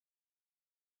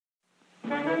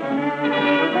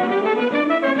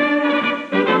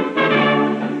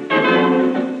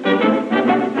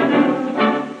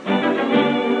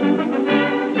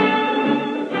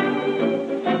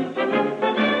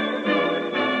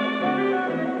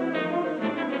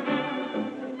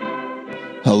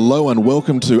Hello and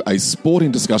welcome to A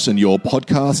Sporting Discussion, your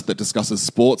podcast that discusses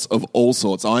sports of all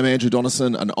sorts. I'm Andrew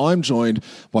Donnison and I'm joined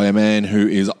by a man who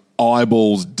is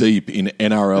eyeballs deep in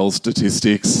NRL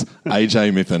statistics,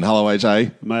 AJ Mithen. Hello,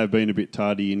 AJ. May have been a bit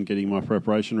tardy in getting my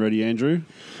preparation ready, Andrew.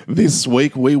 This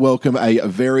week we welcome a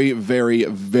very, very,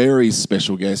 very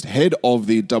special guest, head of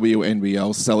the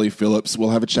WNBL, Sally Phillips. We'll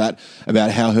have a chat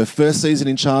about how her first season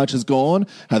in charge has gone,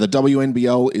 how the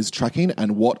WNBL is tracking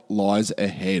and what lies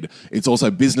ahead. It's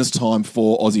also business time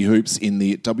for Aussie Hoops in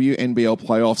the WNBL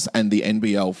playoffs and the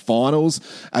NBL finals.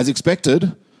 As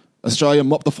expected, Australia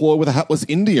mopped the floor with a hapless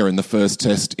India in the first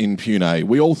test in Pune.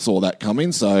 We all saw that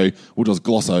coming, so we'll just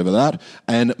gloss over that,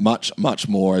 and much, much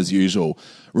more as usual.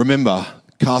 Remember,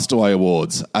 Castaway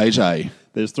Awards. AJ.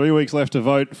 There's 3 weeks left to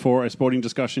vote for a sporting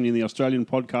discussion in the Australian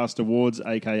Podcast Awards,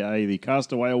 a.k.a. the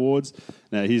Castaway Awards.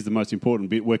 Now, here's the most important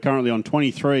bit. We're currently on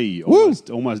 23,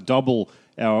 almost double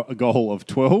our goal of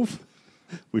 12.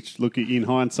 Which, looking in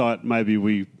hindsight, maybe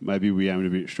we aimed a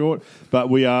bit short, but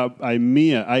we are a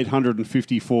mere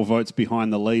 854 votes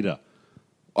behind the leader.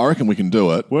 I reckon we can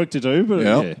do it. Work to do, but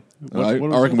yeah. I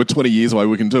reckon we're 20 years away.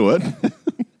 We can do it.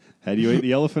 How do you eat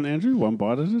the elephant, Andrew? One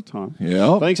bite at a time.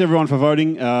 Yeah. Thanks everyone for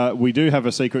voting. We do have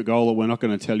a secret goal that we're not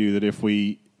going to tell you that if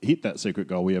we hit that secret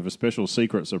goal, we have a special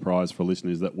secret surprise for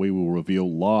listeners that we will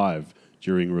reveal live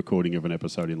during recording of an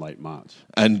episode in late March.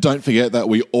 And don't forget that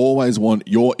we always want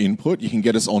your input. You can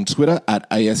get us on Twitter at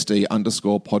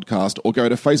ASD_podcast or go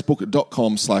to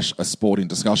facebook.com/a sporting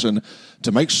discussion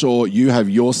to make sure you have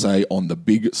your say on the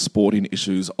big sporting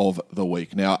issues of the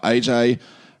week. Now, AJ...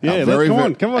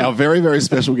 come on. Our very, very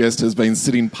special guest has been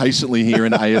sitting patiently here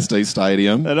in ASD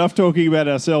Stadium. Enough talking about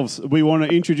ourselves. We want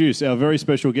to introduce our very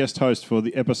special guest host for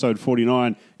the episode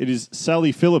 49. It is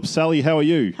Sally Phillips. Sally, how are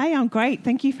you? Hey, I'm great.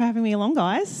 Thank you for having me along,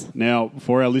 guys. Now,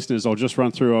 for our listeners, I'll just run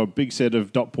through a big set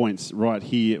of dot points right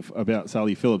here about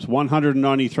Sally Phillips.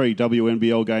 193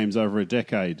 WNBL games over a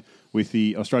decade with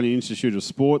the Australian Institute of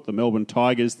Sport, the Melbourne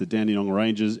Tigers, the Dandenong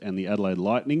Rangers and the Adelaide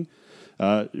Lightning.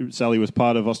 Sally was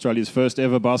part of Australia's first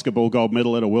ever basketball gold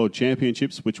medal at a World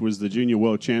Championships, which was the Junior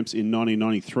World Champs in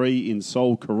 1993 in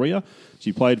Seoul, Korea.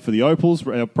 She played for the Opals,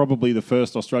 probably the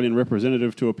first Australian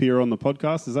representative to appear on the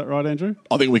podcast. Is that right, Andrew?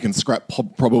 I think we can scrap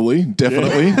probably,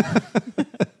 definitely.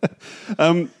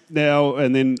 Yeah. Now,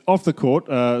 and then off the court,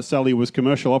 Sally was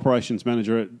Commercial Operations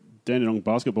Manager at Dandenong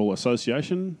Basketball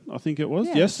Association, I think it was.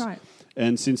 Yeah, yes, that's right.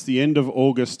 And since the end of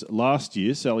August last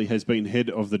year, Sally has been head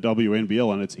of the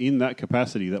WNBL, and it's in that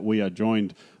capacity that we are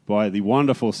joined by the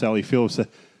wonderful Sally Phillips.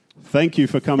 Thank you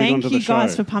for coming onto the show. Thank you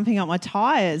guys for pumping up my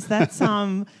tyres. That's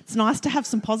it's nice to have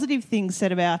some positive things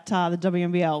said about the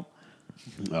WNBL.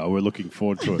 We're looking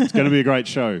forward to it. It's going to be a great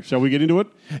show. Shall we get into it?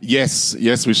 Yes,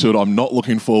 we should. I'm not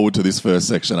looking forward to this first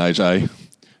section, AJ.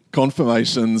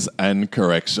 Confirmations and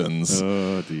corrections.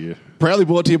 Oh, dear. Proudly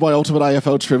brought to you by Ultimate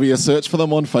AFL Trivia. Search for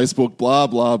them on Facebook, blah,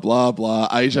 blah, blah, blah.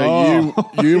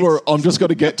 AJ, you were... I'm just got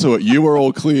to get to it. You were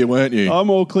all clear, weren't you? I'm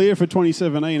all clear for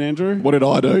 2017, Andrew. What did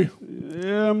I do?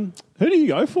 Who do you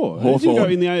go for? Hawthorn. Who did you go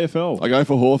in the AFL? I go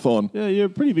for Hawthorn. Yeah, you're a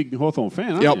pretty big Hawthorn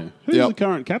fan, aren't you? Who's the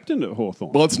current captain at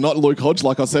Hawthorn? Well, it's not Luke Hodge,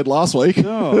 like I said last week.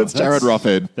 No, it's Jared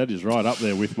Ruffhead. That is right up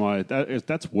there with my...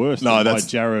 That's worse than my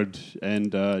Jared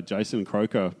and Jason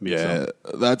Croker mix-up.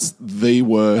 Yeah, that's the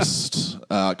worst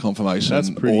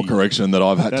confirmation or correction that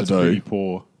I've had to do. That's pretty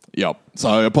poor. Yep.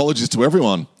 So apologies to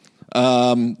everyone.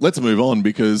 Let's move on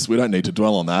because we don't need to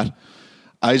dwell on that.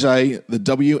 AJ, the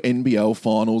WNBL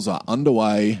finals are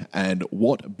underway, and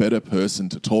what better person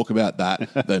to talk about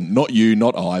that than not you,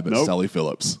 not I, but Sally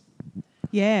Phillips.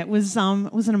 Yeah, it was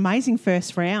an amazing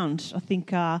first round. I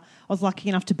think I was lucky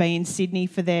enough to be in Sydney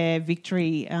for their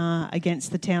victory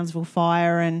against the Townsville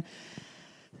Fire, and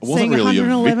it wasn't really a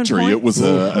victory; points. it was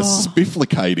a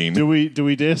spifflicating. Do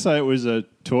we dare say it was a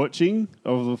torching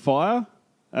of the fire?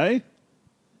 Eh?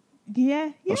 Yeah.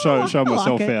 I'll show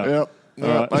myself out. Yep.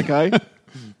 Right. Okay.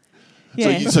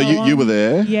 Yeah, so you were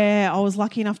there? Yeah, I was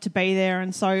lucky enough to be there.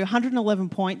 And so 111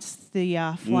 points the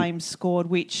Flames scored,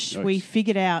 which we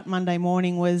figured out Monday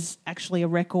morning was actually a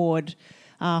record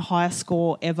highest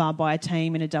score ever by a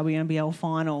team in a WNBL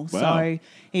final. Wow. So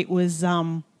it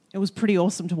was pretty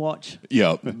awesome to watch.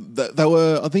 Yeah, they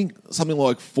were, I think, something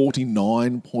like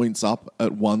 49 points up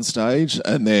at one stage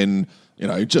and then...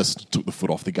 just took the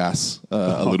foot off the gas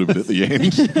a little bit at the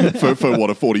end for what,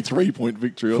 a 43-point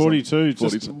victory or 42.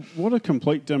 something? 42. What a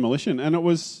complete demolition. And it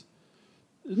was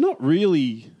not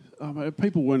really...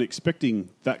 people weren't expecting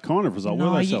that kind of result,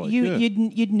 were they, Sally?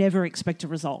 You'd never expect a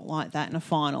result like that in a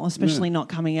final, especially not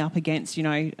coming up against,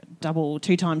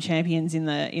 two-time champions in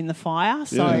the Fire.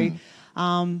 So,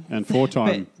 and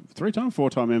four-time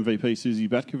MVP Susie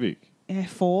Batkovic.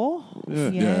 4.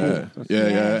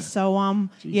 Yeah. So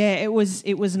it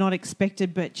was not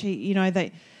expected, but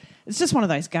it's just one of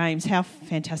those games. How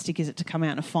fantastic is it to come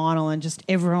out in a final and just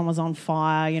everyone was on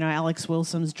fire? You know, Alex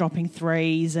Wilson's dropping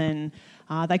threes and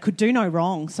they could do no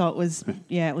wrong. So it was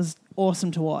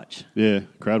awesome to watch. Yeah,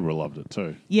 crowd would have loved it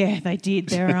too. Yeah, they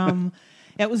did.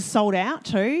 It was sold out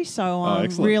too, so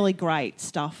really great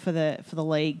stuff for the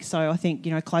league. So I think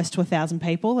close to 1,000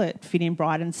 people that fit in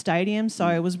Brighton Stadium. So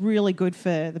it was really good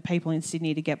for the people in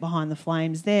Sydney to get behind the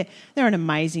Flames. They're an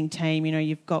amazing team.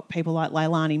 You've got people like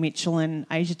Leilani Mitchell and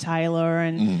Asia Taylor,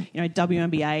 and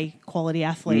WNBA quality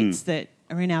athletes that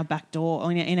are in our back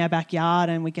door, in our backyard,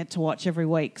 and we get to watch every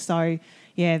week. So.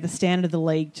 Yeah, the standard of the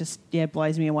league just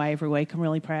blows me away every week. I'm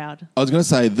really proud. I was going to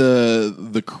say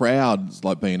the crowds,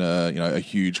 like being a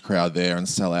huge crowd there and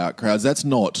sell-out crowds, that's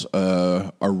not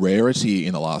a rarity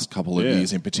in the last couple of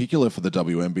years, in particular for the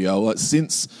WNBL. Like,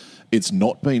 since it's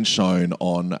not been shown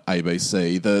on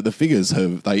ABC, the figures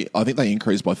I think they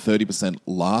increased by 30%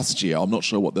 last year. I'm not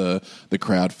sure what the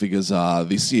crowd figures are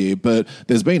this year, but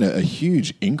there's been a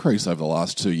huge increase over the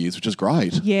last 2 years, which is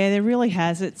great. Yeah, there really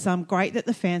has. It's great that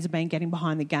the fans have been getting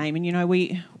behind the game, and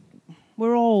we've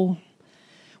all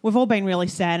been really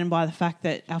saddened by the fact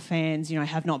that our fans,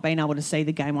 have not been able to see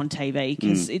the game on TV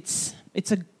because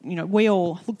we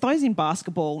all look. Those in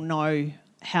basketball know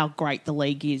how great the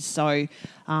league is. So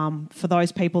for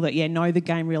those people that know the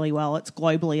game really well, it's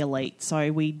globally elite.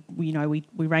 So we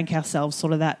rank ourselves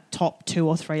sort of that top 2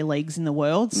 or 3 leagues in the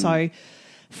world. So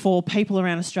for people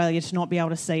around Australia to not be able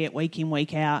to see it week in,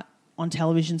 week out on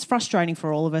television is frustrating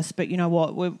for all of us. But you know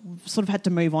what? We've sort of had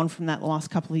to move on from that the last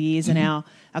couple of years, and our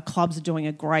clubs are doing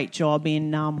a great job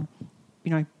in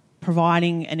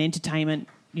providing an entertaining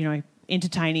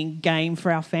game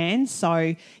for our fans.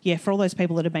 So, for all those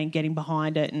people that have been getting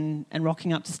behind it and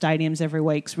rocking up to stadiums every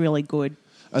week is really good.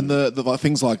 And the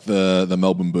things like the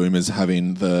Melbourne Boomers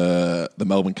having the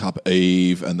Melbourne Cup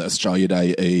Eve and the Australia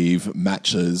Day Eve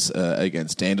matches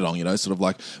against Dandenong, sort of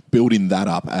like building that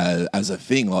up as a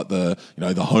thing, like the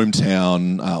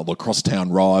hometown, the crosstown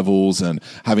rivals, and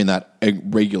having that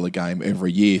regular game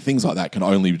every year. Things like that can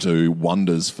only do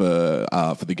wonders for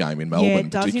the game in Melbourne. Yeah, it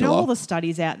does. Particular. All the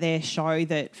studies out there show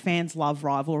that fans love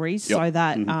rivalries, so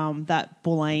that that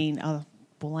Bulleen.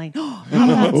 I'm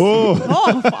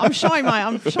showing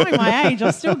my age.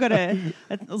 I've still got to,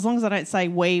 as long as I don't say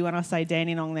we when I say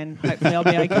Dandenong, then hopefully I'll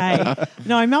be okay.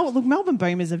 No, Melbourne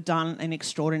Boomers have done an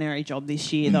extraordinary job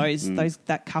this year.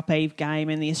 That Cup Eve game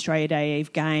and the Australia Day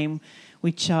Eve game,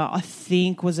 which I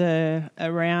think was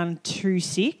around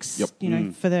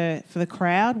 2-6. For the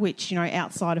crowd, which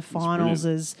outside of finals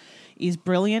is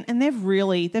brilliant, and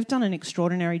they've done an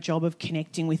extraordinary job of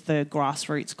connecting with the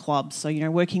grassroots clubs. So,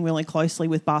 working really closely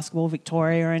with Basketball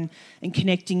Victoria and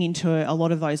connecting into a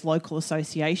lot of those local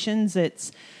associations.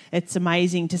 It's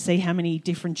amazing to see how many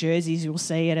different jerseys you'll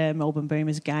see at a Melbourne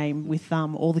Boomers game with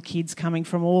all the kids coming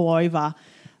from all over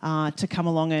to come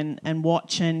along and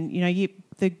watch. And,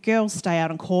 the girls stay out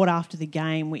on court after the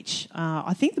game, which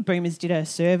I think the Boomers did a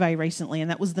survey recently, and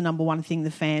that was the number one thing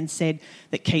the fans said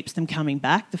that keeps them coming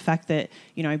back. The fact that,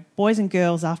 boys and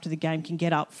girls after the game can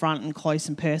get up front and close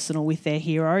and personal with their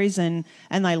heroes, and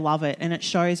they love it. And it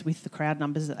shows with the crowd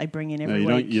numbers that they bring in every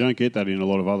week. You don't get that in a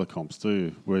lot of other comps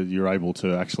too, where you're able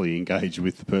to actually engage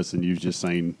with the person you've just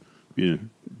seen,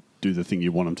 do the thing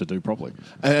you want them to do properly.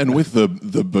 And with the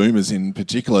Boomers in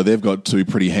particular, they've got 2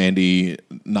 pretty handy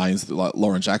names. Like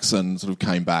Lauren Jackson sort of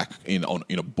came back in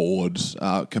a board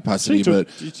capacity.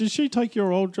 Did she take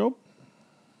your old job?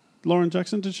 Lauren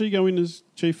Jackson, did she go in as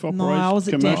chief operations? No, I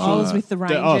was with the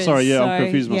Rangers. Oh, sorry, I'm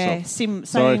confused myself.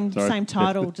 Same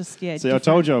title, just See, I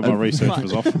told you my research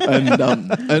was off.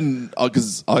 And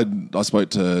because I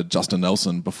spoke to Justin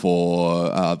Nelson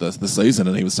before the season,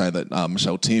 and he was saying that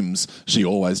Michelle Timms, she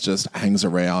always just hangs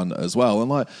around as well.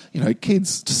 And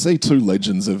kids, to see 2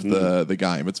 legends of the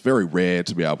game, it's very rare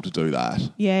to be able to do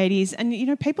that. Yeah, it is.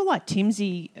 And people like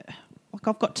Timsy, like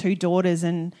I've got 2 daughters,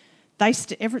 and they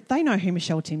know who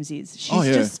Michelle Timms is.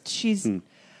 She's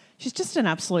just an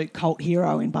absolute cult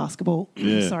hero in basketball.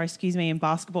 Yeah. In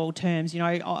basketball terms.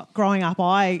 Growing up,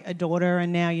 I adored her,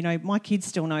 and now my kids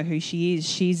still know who she is.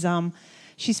 She's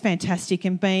fantastic,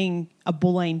 and being a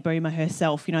Bulleen Boomer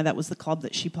herself, that was the club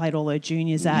that she played all her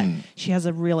juniors at. She has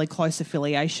a really close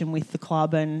affiliation with the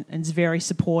club and is very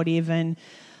supportive, and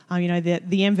the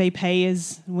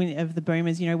MVP of the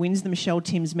Boomers, wins the Michelle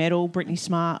Timms medal. Brittany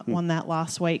Smart won that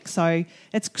last week. So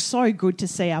it's so good to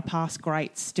see our past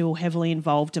greats still heavily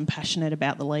involved and passionate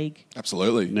about the league.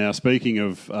 Absolutely. Now, speaking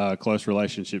of close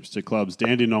relationships to clubs,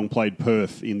 Dandenong played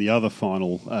Perth in the other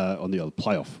final, on the other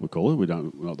playoff, we call it. We're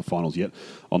not the finals yet,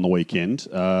 on the weekend,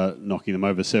 knocking them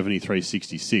over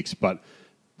 73-66. But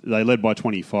they led by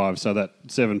 25, so that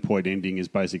 7-point ending is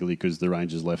basically because the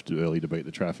Rangers left too early to beat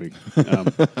the traffic.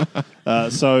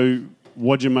 So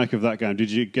what'd you make of that game?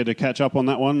 Did you get to catch up on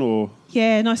that one? Or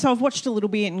Yeah, no, so I've watched a little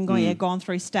bit and gone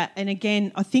through stat. And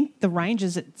again, I think the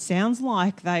Rangers, it sounds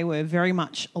like they were very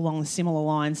much along the similar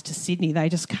lines to Sydney. They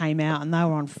just came out and they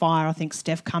were on fire. I think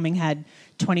Steph Cumming had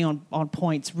 20 on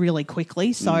points really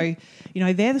quickly. So,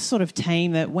 they're the sort of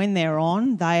team that when they're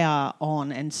on, they are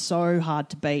on and so hard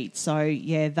to beat. So,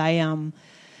 yeah,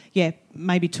 they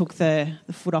maybe took the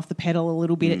foot off the pedal a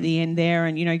little bit at the end there.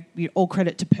 And, all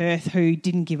credit to Perth, who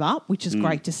didn't give up, which is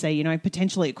great to see.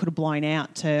 Potentially it could have blown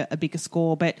out to a bigger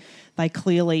score, but they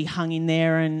clearly hung in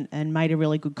there and made a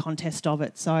really good contest of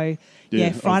it. So,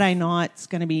 Friday night's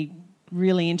going to be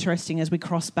really interesting as we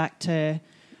cross back to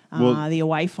the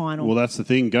away final. Well, that's the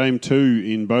thing. Game 2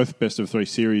 in both best-of-3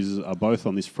 series are both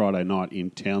on this Friday night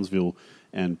in Townsville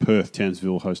and Perth.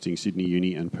 Townsville hosting Sydney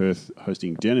Uni and Perth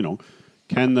hosting Dandenong.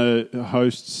 Can the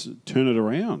hosts turn it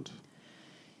around?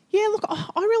 Yeah, look,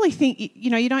 I really think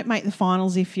you don't make the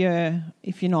finals if you're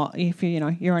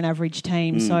an average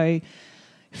team. So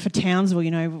for Townsville,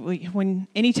 when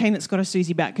any team that's got a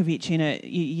Susie Batkovic in it,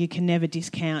 you can never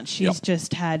discount. She's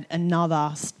just had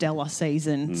another stellar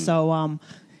season. So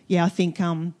I think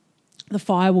the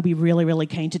Fire will be really, really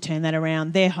keen to turn that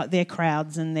around. Their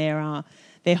crowds and their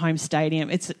home stadium,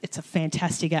 it's a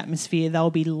fantastic atmosphere. They'll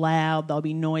be loud, they'll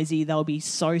be noisy, they'll be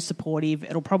so supportive.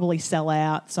 It'll probably sell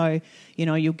out. So,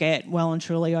 you'll get well and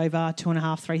truly over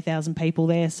 2,500, 3,000 people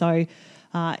there. So,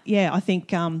 I think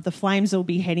the Flames will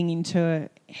be heading into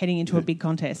a big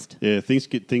contest. Yeah, things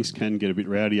can get a bit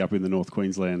rowdy up in the North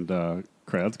Queensland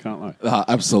crowds, can't they?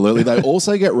 Absolutely. They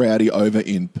also get rowdy over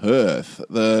in Perth.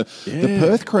 The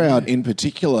Perth crowd in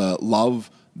particular love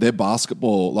their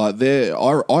basketball. I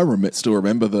still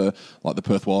remember the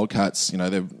Perth Wildcats,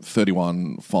 their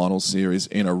 31 final series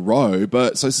in a row,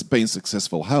 but so being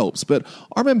successful helps. But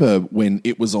I remember when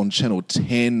it was on Channel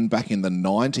 10 back in the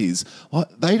 90s,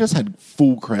 they just had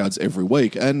full crowds every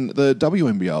week, and the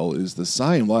WNBL is the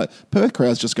same. Perth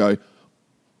crowds just go,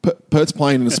 Perth's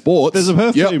playing in the sports. There's a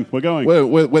Perth team. We're going.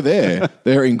 We're there.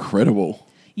 They're incredible.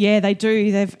 Yeah, they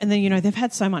do. They've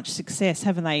had so much success,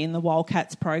 haven't they, in the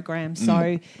Wildcats program?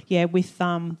 So with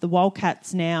the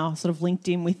Wildcats now sort of linked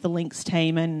in with the Lynx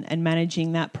team and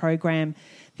managing that program,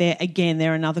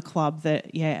 they're another club that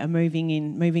are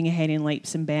moving ahead in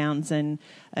leaps and bounds, and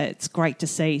it's great to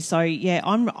see. So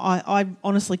I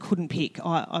honestly couldn't pick.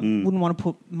 I wouldn't want to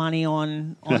put money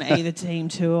on either team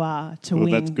to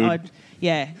win. That's good.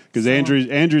 Because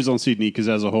Andrew's on Sydney because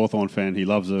as a Hawthorn fan, he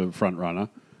loves a front runner.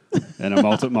 And a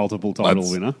multiple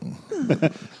title winner.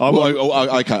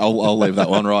 Okay, I'll leave that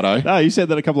one, righto. No, you said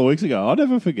that a couple of weeks ago. I'll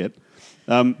never forget.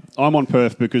 I'm on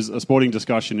Perth because a sporting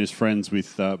discussion is friends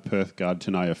with Perth guard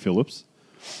Sally Phillips.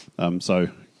 So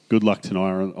good luck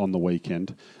tonight on the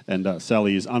weekend. And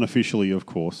Sally is unofficially, of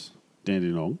course,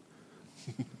 Dandenong.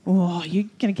 Oh, you're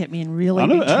going to get me in really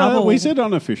big trouble. We said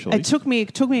unofficially. It took me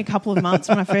a couple of months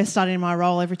when I first started in my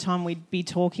role. Every time we'd be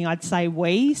talking, I'd say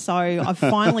we. So I've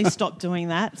finally stopped doing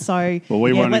that. So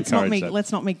we won't let's encourage that.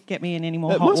 Let's not get me in any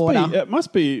more hot water. It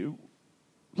must be,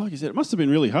 like you said, it must have been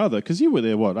really hard though, because you were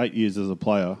there 8 years as a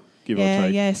player, give or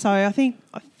take. Yeah. So I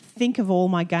think of all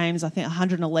my games, I think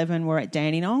 111 were at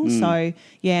Dandenong. So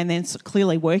and then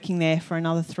clearly working there for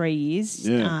another 3 years.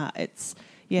 It's.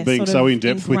 Yeah, being so in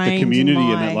depth with the community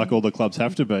and that, like all the clubs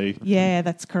have to be. Yeah,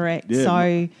 that's correct. Yeah.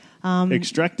 So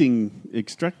extracting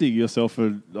yourself,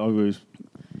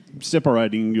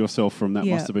 separating yourself from that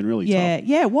must have been really tough.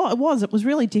 Yeah, well, it was. It was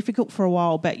really difficult for a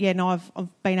while, but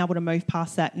I've been able to move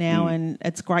past that now, and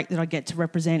it's great that I get to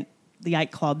represent the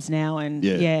 8 clubs now, and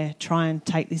try and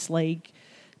take this league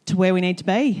to where we need to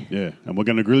be. Yeah, and we're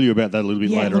going to grill you about that a little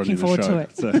bit later on in the show. Looking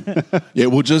forward to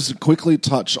it. We'll just quickly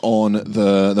touch on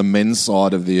the men's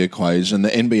side of the equation. The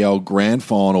NBL Grand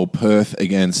Final, Perth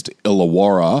against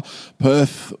Illawarra.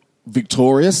 Perth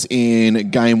victorious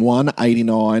in Game 1,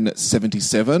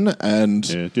 89-77.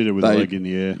 And did it with a leg in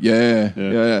the air.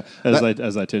 Yeah.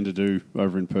 As they tend to do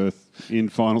over in Perth in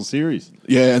final series.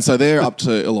 Yeah, and so they're up to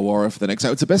Illawarra for the next.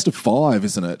 It's a best of 5,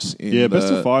 isn't it?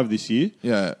 Best of 5 this year.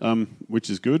 Yeah, which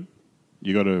is good.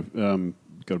 You got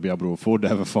to be able to afford to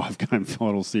have a 5-game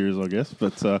final series, I guess.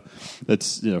 But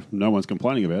that's no one's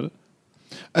complaining about it.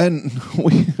 And I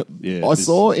this-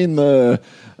 saw in the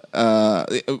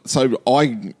so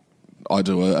I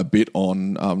do a bit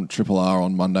on Triple R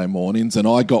on Monday mornings, and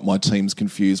I got my teams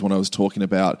confused when I was talking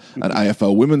about an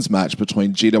AFL women's match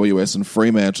between GWS and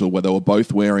Fremantle, where they were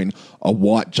both wearing a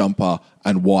white jumper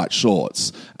and white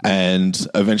shorts, and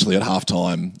eventually at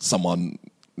halftime, someone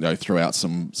threw out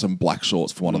some black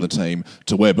shorts for one of the team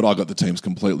to wear, but I got the teams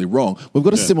completely wrong. We've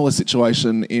got a similar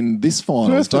situation in this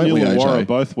finals, Perth and don't we, Illawarra AJ?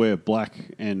 both wear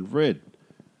black and red.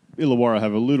 Illawarra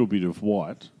have a little bit of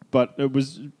white, but it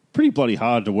was pretty bloody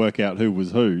hard to work out who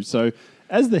was who. So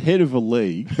as the head of a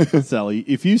league, Sally,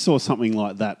 if you saw something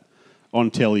like that on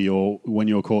telly or when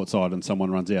you're courtside and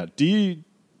someone runs out,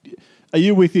 are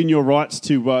you within your rights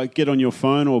to get on your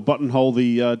phone or buttonhole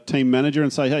the team manager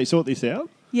and say, hey, sort this out?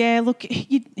 Yeah, look,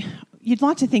 you'd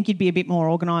like to think you'd be a bit more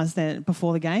organised than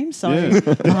before the game. So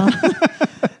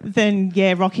then,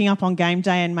 rocking up on game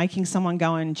day and making someone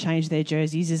go and change their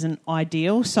jerseys isn't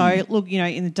ideal. So, look,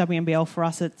 in the WNBL for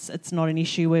us, it's not an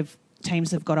issue.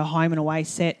 Teams have got a home and away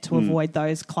set to avoid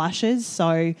those clashes.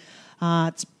 So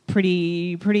it's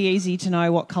pretty easy to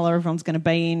know what colour everyone's going to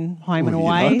be in home and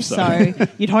away. You'd hope so.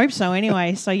 You'd hope so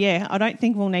anyway. So, I don't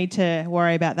think we'll need to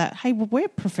worry about that. Hey, we're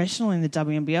professional in the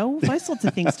WNBL. Those sorts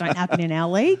of things don't happen in our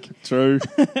league. True.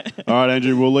 All right,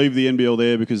 Andrew, we'll leave the NBL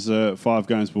there because 5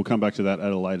 games. We'll come back to that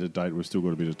at a later date. We've still got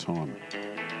a bit of time.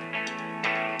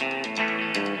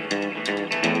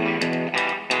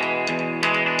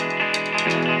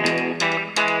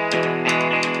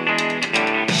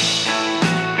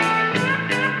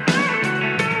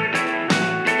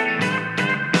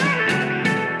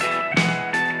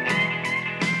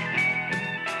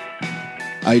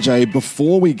 AJ,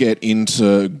 before we get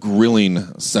into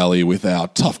grilling Sally with our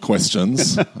tough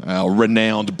questions, our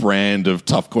renowned brand of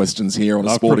tough questions here on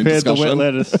a sporting discussion. I've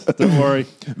prepared the wet lettuce, don't worry.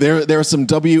 There are some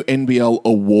WNBL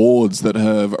awards that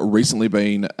have recently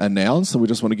been announced that we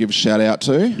just want to give a shout out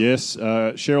to. Yes,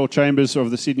 Cheryl Chambers of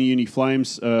the Sydney Uni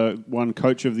Flames won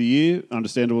Coach of the Year.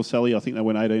 Understandable, Sally. I think they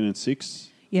went 18-6.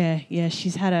 Yeah,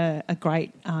 she's had a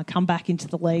great comeback into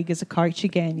the league as a coach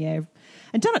again,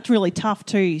 And done it really tough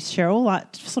too, Cheryl,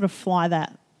 like to sort of fly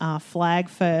that flag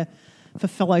for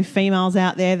fellow females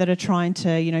out there that are trying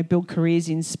to, build careers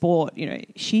in sport.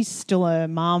 She's still a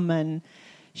mum and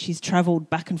she's travelled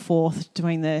back and forth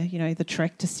doing the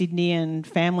trek to Sydney, and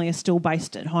family are still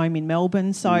based at home in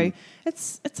Melbourne. So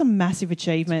it's a massive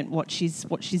achievement what she's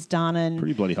done, and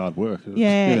pretty bloody hard work.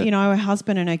 Yeah, her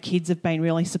husband and her kids have been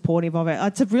really supportive of it.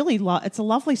 It's a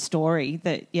lovely story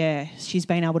that she's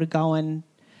been able to go, and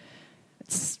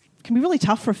it can be really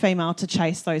tough for a female to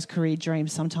chase those career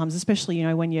dreams sometimes, especially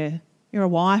when you're a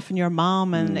wife and you're a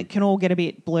mum, and it can all get a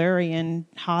bit blurry and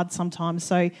hard sometimes.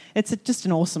 So it's just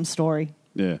an awesome story.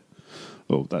 Yeah.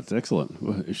 Well, that's excellent.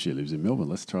 Well, if she lives in Melbourne,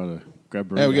 let's try to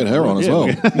grab her. Yeah, we get her on as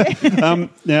well.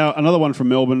 Now, another one from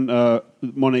Melbourne,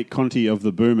 Monique Conti of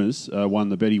the Boomers won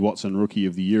the Betty Watson Rookie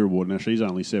of the Year award. Now, she's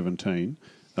only 17.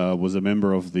 Was a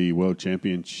member of the World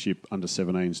Championship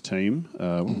Under-17s team.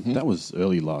 That was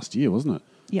early last year, wasn't it?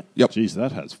 Yep. Geez,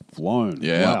 that has flown.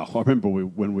 Yeah. Wow. I remember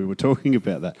when we were talking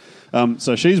about that.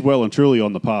 So she's well and truly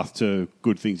on the path to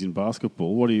good things in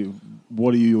basketball. What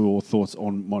are your thoughts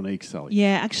on Monique, Sally?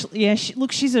 Yeah, actually,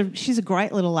 she's a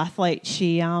great little athlete.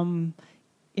 She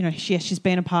she's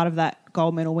been a part of that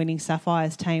gold medal winning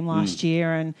Sapphires team last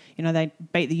year, and they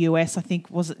beat the US. I think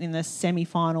was it in the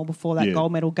semi-final before that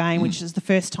gold medal game, which is the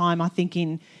first time I think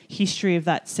in history of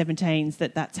that 17s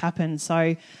that's happened.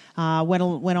 So went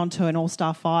on to an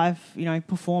All-Star 5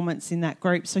 performance in that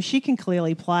group. So she can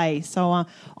clearly play. So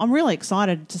I'm really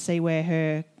excited to see where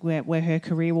her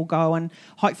career will go, and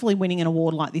hopefully winning an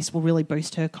award like this will really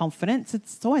boost her confidence.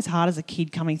 It's always hard as a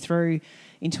kid coming through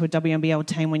into a WNBL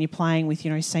team when you're playing with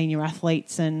senior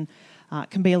athletes, and it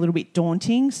can be a little bit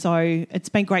daunting. So it's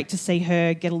been great to see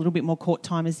her get a little bit more court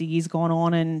time as the year's gone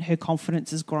on, and her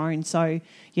confidence has grown. So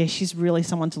she's really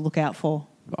someone to look out for.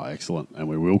 Oh, excellent. And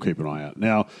we will keep an eye out.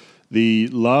 Now, the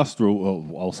last rule,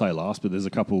 well, I'll say last, but there's a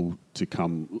couple to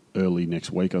come early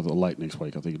next week, or late next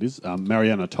week, I think it is.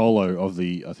 Mariana Tolo of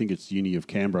I think it's Uni of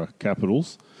Canberra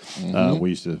Capitals. We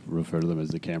used to refer to them as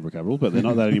the Canberra Capitals, but they're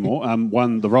not that anymore.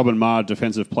 Won the Robin Marr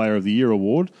Defensive Player of the Year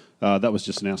award. That was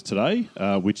just announced today,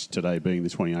 which today being the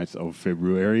 28th of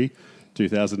February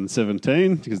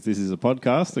 2017, because this is a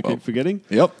podcast, I keep forgetting.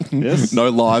 Yep. Yes. No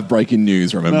live breaking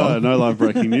news, remember? No live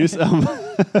breaking news.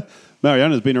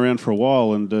 Mariana's been around for a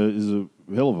while and is a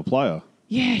hell of a player.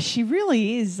 Yeah, she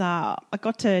really is. I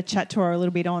got to chat to her a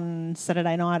little bit on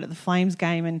Saturday night at the Flames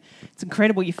game, and it's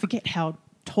incredible. You forget how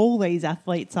tall these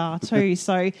athletes are too.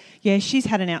 So, she's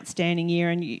had an outstanding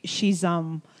year, and she's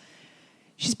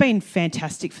she's been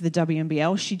fantastic for the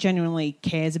WNBL. She genuinely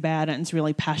cares about it and is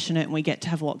really passionate, and we get to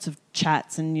have lots of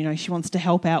chats, and, you know, she wants to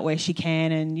help out where she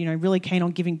can, and, you know, really keen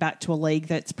on giving back to a league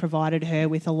that's provided her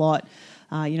with a lot.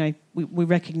 You know, we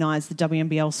recognise the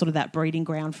WNBL sort of that breeding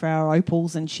ground for our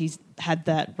Opals, and she's had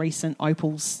that recent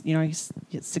Opals, you know,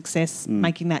 success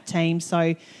making that team.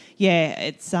 So, yeah,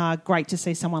 it's great to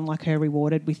see someone like her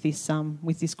rewarded with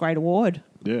this great award.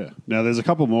 Yeah. Now, there's a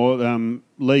couple more.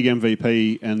 League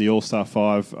MVP and the All-Star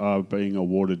 5 are being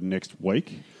awarded next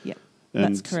week. Yep,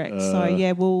 that's correct. So,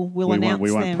 yeah, we'll announce them.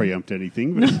 We won't preempt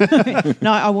anything. But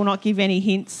No, I will not give any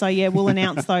hints. So, yeah, we'll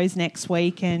announce those next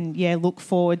week, and, yeah, look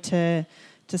forward to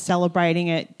celebrating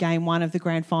at Game 1 of the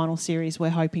Grand Final Series. We're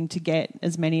hoping to get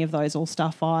as many of those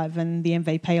All-Star 5 and the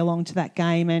MVP along to that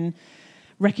game, and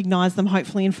recognise them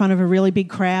hopefully in front of a really big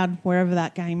crowd, wherever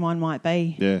that Game 1 might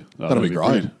be. Yeah. That'll be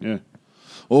great. Yeah.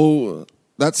 Well,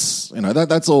 that's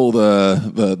that's all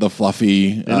the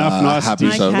fluffy, enough nice happy.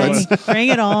 Okay, So let's bring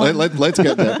it on. let's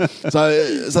get there.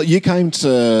 So you came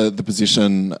to the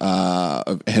position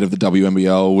of head of the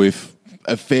WNBL with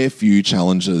a fair few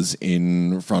challenges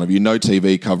in front of you. No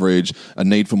TV coverage, a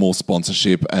need for more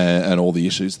sponsorship, and all the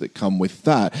issues that come with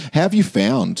that. How have you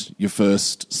found your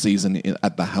first season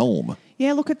at the helm?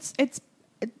 Yeah, look,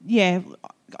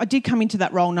 I did come into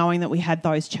that role knowing that we had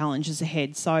those challenges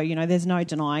ahead. So, you know, there's no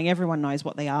denying. Everyone knows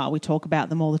what they are. We talk about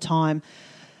them all the time.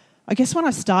 I guess when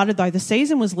I started, though, the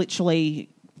season was literally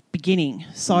beginning.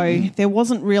 So there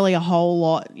wasn't really a whole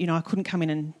lot. You know, I couldn't come in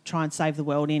and try and save the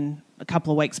world in a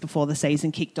couple of weeks before the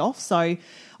season kicked off. So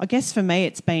I guess for me,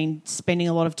 it's been spending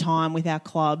a lot of time with our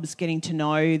clubs, getting to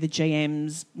know the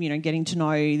GMs, you know, getting to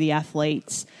know the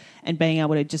athletes, and being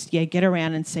able to just, get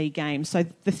around and see games. So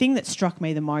the thing that struck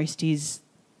me the most is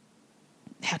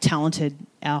how talented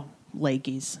our league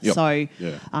is. Yep. So,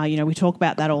 Yeah. you know, we talk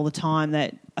about that all the time.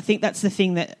 That I think that's the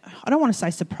thing that, I don't want to say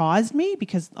surprised me,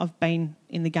 because I've been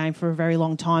in the game for a very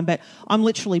long time, but I'm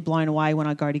literally blown away when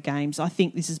I go to games. I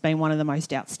think this has been one of the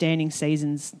most outstanding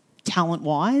seasons,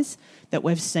 talent-wise, that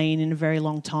we've seen in a very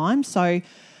long time. So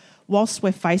whilst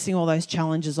we're facing all those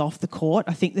challenges off the court,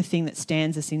 I think the thing that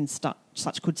stands us in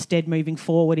such good stead moving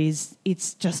forward is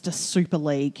it's just a super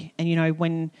league. And, you know,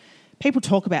 when people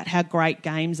talk about how great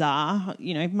games are,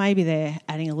 you know, maybe they're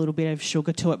adding a little bit of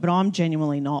sugar to it, but I'm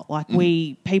genuinely not. Like,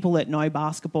 people that know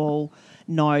basketball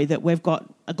know that we've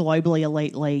got a globally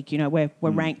elite league. You know, we're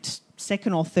ranked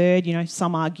second or third. You know,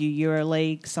 some argue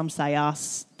EuroLeague, some say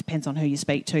us, depends on who you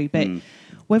speak to, but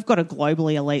we've got a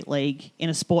globally elite league in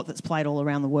a sport that's played all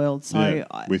around the world. So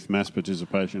with mass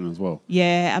participation as well.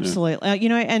 Yeah, absolutely. You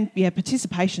know, and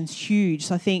participation's huge.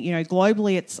 So I think, you know,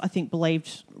 globally it's, I think,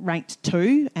 believed ranked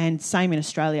 2, and same in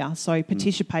Australia. So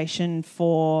participation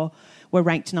we're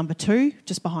ranked number 2,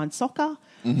 just behind soccer.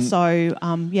 So,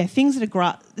 things that are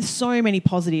great. There's so many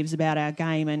positives about our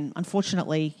game, and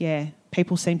unfortunately,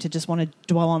 people seem to just want to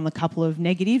dwell on the couple of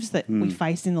negatives that we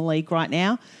face in the league right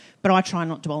now. But I try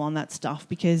not to dwell on that stuff,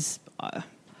 because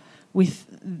with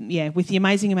the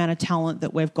amazing amount of talent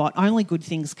that we've got, only good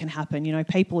things can happen. You know,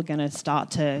 people are going to start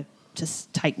to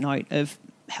take note of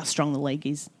how strong the league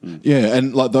is. Yeah,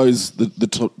 and like those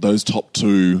top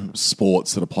 2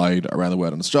 sports that are played around the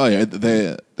world in Australia,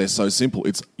 they're so simple.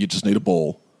 It's you just need a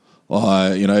ball.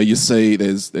 You know, you see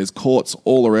there's courts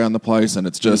all around the place, and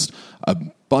it's just a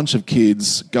bunch of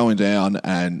kids going down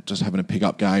and just having a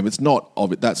pick-up game. That's not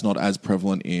as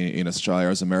prevalent in Australia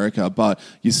as America, but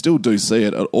you still do see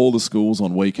it at all the schools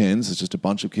on weekends. It's just a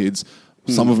bunch of kids,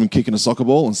 some of them kicking a soccer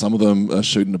ball and some of them are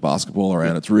shooting a basketball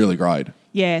around. It's really great.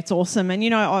 Yeah, it's awesome. And,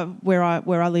 you know, where I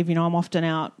live, you know, I'm often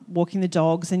out walking the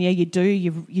dogs, and, you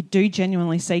do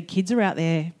genuinely see kids are out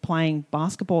there playing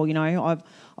basketball. You know,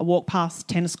 I walk past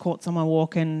tennis courts on my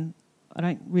walk, and I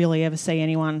don't really ever see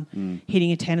anyone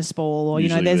hitting a tennis ball, or,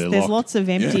 Usually, you know, there's lots of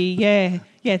empty.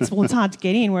 It's hard to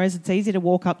get in, whereas it's easy to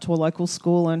walk up to a local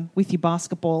school and with your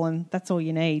basketball, and that's all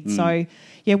you need. So,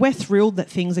 we're thrilled that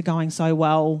things are going so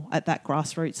well at that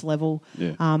grassroots level.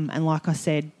 Yeah. And like I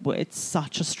said, it's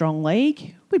such a strong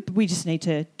league. We just need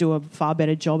to do a far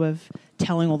better job of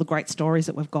telling all the great stories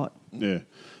that we've got. Yeah.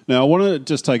 Now, I want to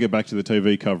just take it back to the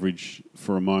TV coverage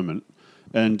for a moment.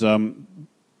 And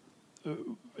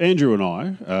Andrew and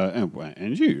I,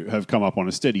 and you, have come up on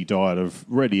a steady diet of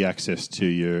ready access to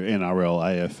your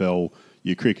NRL, AFL,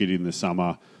 your cricket in the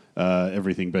summer,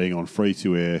 everything being on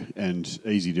free-to-air and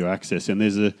easy to access. And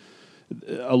there's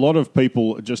a lot of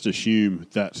people just assume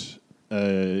that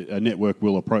a network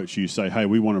will approach you, say, hey,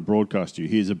 we want to broadcast you.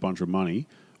 Here's a bunch of money.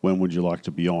 When would you like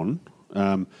to be on?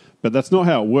 But that's not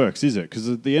how it works, is it? Because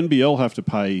the NBL have to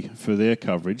pay for their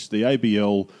coverage. The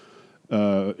ABL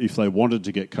if they wanted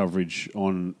to get coverage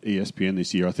on ESPN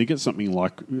this year. I think it's something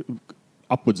like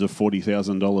upwards of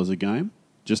 $40,000 a game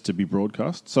just to be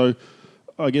broadcast. So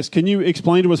I guess, can you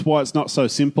explain to us why it's not so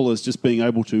simple as just being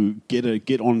able to get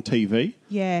on TV?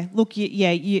 Yeah, look,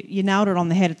 you nailed it on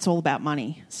the head. It's all about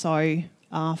money. So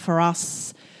for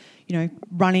us,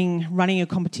 running a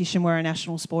competition, we're a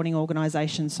national sporting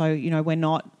organisation. So,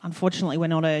 unfortunately, we're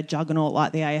not a juggernaut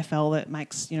like the AFL that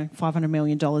makes, $500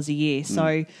 million a year.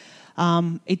 So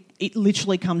it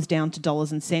literally comes down to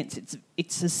dollars and cents.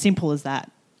 It's as simple as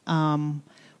that.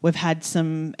 We've had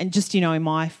some, and just, in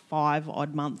my 5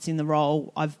 odd months in the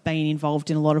role, I've been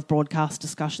involved in a lot of broadcast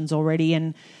discussions already,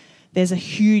 and there's a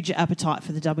huge appetite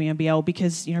for the WNBL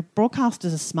because,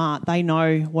 broadcasters are smart. They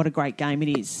know what a great game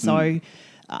it is. So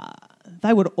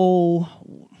they would all...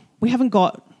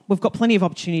 We've got plenty of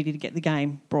opportunity to get the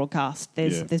game broadcast.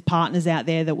 There's partners out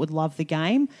there that would love the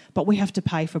game, but we have to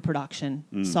pay for production.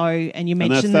 So, and you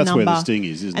mentioned the number. That's where the sting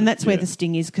is, isn't it? And that's where the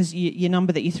sting is, because your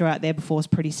number that you threw out there before is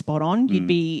pretty spot on. You'd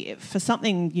be, for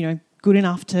something, good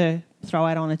enough to throw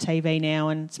out on a TV now,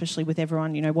 and especially with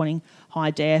everyone, wanting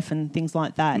high def and things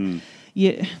like that,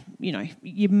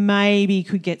 you maybe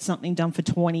could get something done for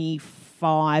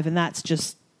 25, and that's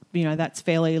just... that's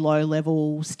fairly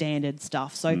low-level standard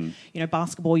stuff. So,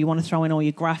 basketball, you want to throw in all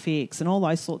your graphics and all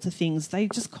those sorts of things. They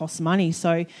just cost money.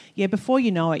 So, before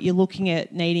you know it, you're looking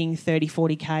at needing 30,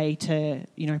 40K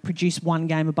to, produce one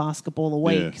game of basketball a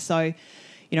week. Yeah. So,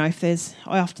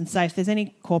 I often say, if there's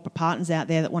any corporate partners out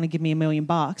there that want to give me $1 million,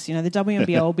 the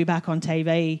WNBL will be back on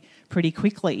TV pretty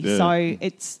quickly. Yeah. So,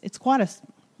 it's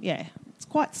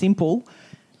quite simple.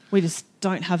 We just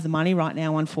don't have the money right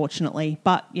now, unfortunately.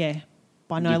 But,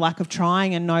 by no lack of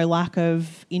trying and no lack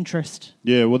of interest.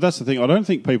 Yeah, well, that's the thing. I don't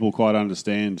think people quite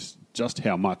understand just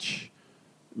how much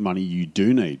money you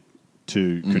do need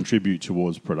to contribute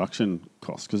towards production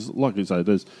costs. Because, like you say,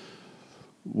 there's,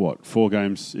 4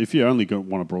 games? If you only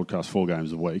want to broadcast 4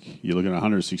 games a week, you're looking at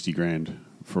 $160,000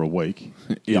 for a week.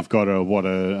 You've got an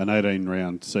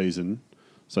 18-round season,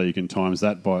 so you can times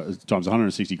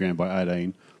 $160,000 by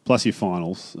 18, plus your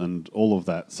finals and all of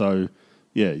that. So...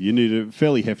 yeah, you need a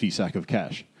fairly hefty sack of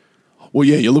cash. Well,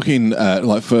 yeah, you're looking at,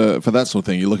 for that sort of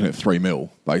thing, you're looking at $3 million,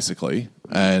 basically.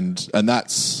 And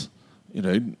that's,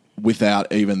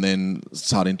 without even then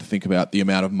starting to think about the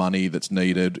amount of money that's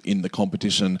needed in the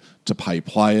competition to pay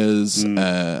players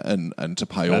and to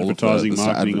pay all of the... advertising,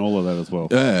 marketing, all of that as well.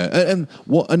 Yeah,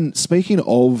 and speaking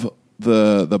of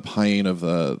the paying of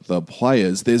the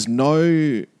players, there's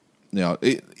no... Now,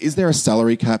 is there a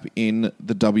salary cap in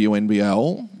the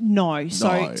WNBL? No.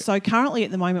 So currently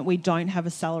at the moment we don't have a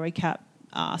salary cap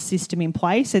system in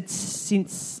place. It's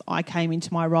since I came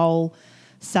into my role,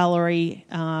 salary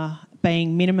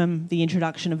being minimum, the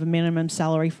introduction of a minimum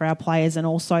salary for our players, and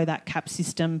also that cap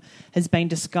system has been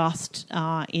discussed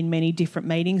in many different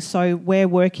meetings. So we're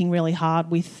working really hard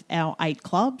with our 8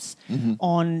 clubs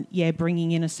on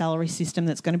bringing in a salary system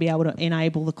that's going to be able to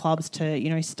enable the clubs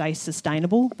to stay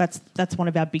sustainable. That's one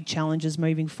of our big challenges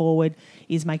moving forward,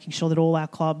 is making sure that all our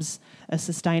clubs are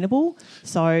sustainable.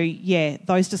 So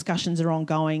those discussions are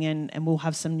ongoing, and we'll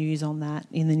have some news on that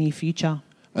in the near future.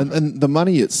 And the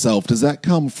money itself, does that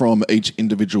come from each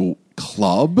individual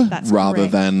club rather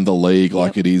correct. Than the league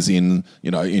like it is in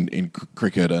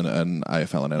cricket and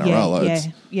AFL and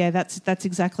NRL? That's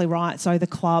exactly right. So the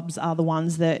clubs are the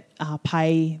ones that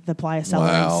pay the player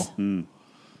salaries. Wow.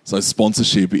 So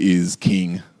sponsorship is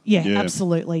king. Yeah,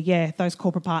 absolutely. Yeah, those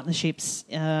corporate partnerships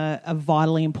are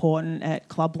vitally important at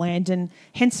Clubland, and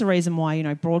hence the reason why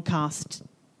broadcast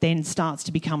then starts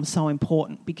to become so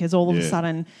important, because all of a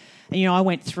sudden... And, I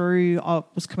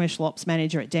was commercial ops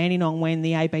manager at Dandenong when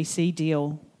the ABC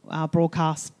deal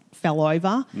broadcast fell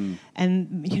over,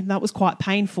 and that was quite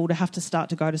painful to have to start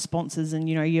to go to sponsors. And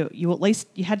you at least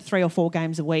you had 3 or 4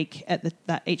 games a week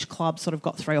that each club sort of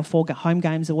got 3 or 4 home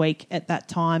games a week at that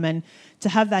time, and to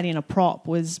have that in a prop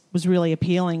was really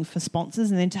appealing for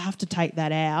sponsors, and then to have to take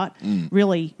that out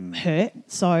really hurt.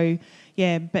 So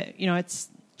but it's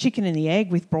chicken and the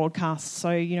egg with broadcast.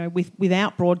 So,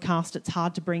 without broadcast, it's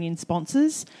hard to bring in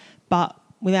sponsors, but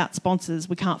without sponsors,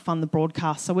 we can't fund the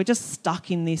broadcast. So we're just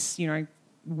stuck in this,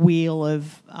 wheel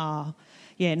of,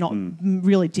 not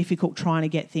really difficult trying to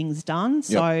get things done.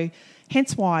 So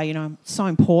hence why, it's so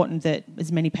important that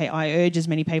I urge as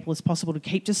many people as possible to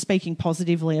keep just speaking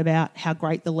positively about how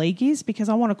great the league is, because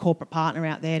I want a corporate partner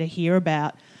out there to hear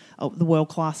about the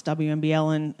world-class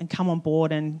WNBL and come on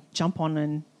board and jump on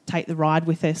and take the ride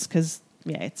with us, because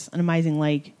it's an amazing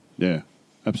league. Yeah,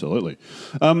 absolutely.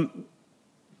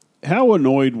 How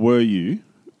annoyed were you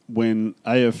when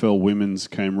AFL Women's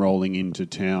came rolling into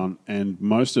town and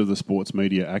most of the sports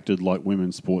media acted like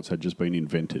women's sports had just been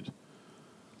invented?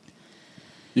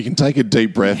 You can take a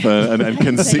deep breath and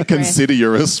consider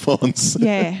your response.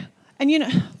 Yeah.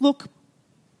 And, look,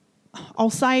 I'll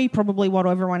say probably what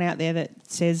everyone out there that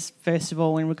says, first of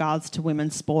all, in regards to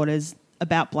women's sport is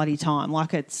about bloody time.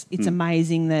 Like, it's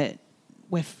amazing that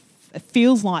it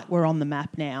feels like we're on the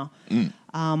map now.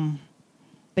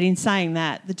 But in saying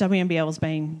that, the WNBL has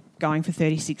been going for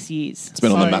 36 years. It's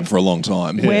been on the map for a long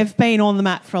time. Yeah. We've been on the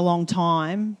map for a long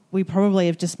time. We probably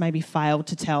have just maybe failed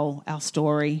to tell our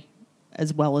story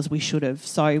as well as we should have.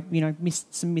 So,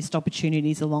 missed some missed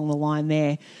opportunities along the line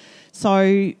there.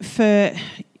 So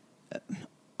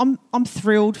I'm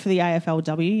thrilled for the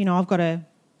AFLW. I've got a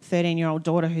 13-year-old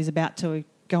daughter who's about to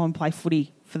go and play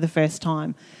footy for the first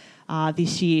time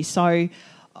this year. So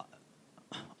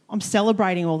I'm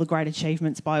celebrating all the great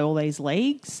achievements by all these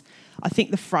leagues. I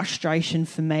think the frustration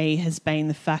for me has been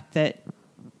the fact that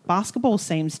basketball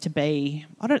seems to be...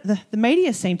 the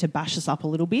media seem to bash us up a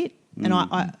little bit, and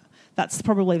I that's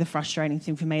probably the frustrating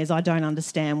thing for me, is I don't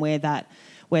understand where that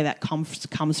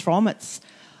comes from. I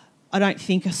don't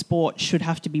think a sport should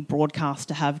have to be broadcast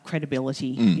to have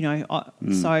credibility.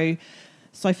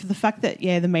 So for the fact that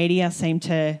the media seem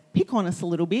to pick on us a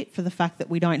little bit for the fact that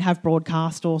we don't have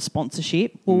broadcast or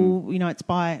sponsorship, we're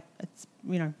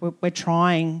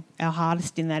trying our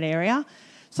hardest in that area.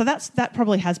 So that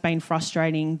probably has been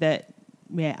frustrating that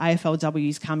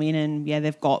AFLW's come in and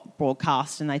they've got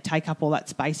broadcast and they take up all that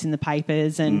space in the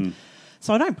papers, and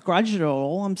so I don't begrudge it at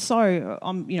all. I'm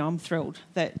thrilled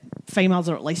that females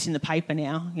are at least in the paper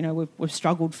now. We've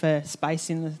struggled for space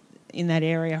in that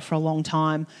area for a long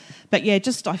time, but I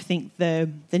think the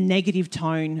negative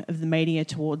tone of the media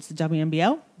towards the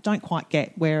WNBL, don't quite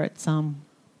get where it's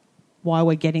why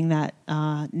we're getting that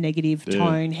negative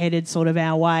tone headed sort of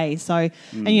our way. So,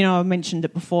 and I mentioned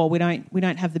it before, we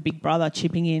don't have the big brother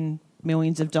chipping in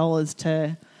millions of dollars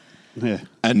to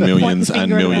and millions and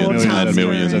millions and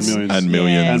millions and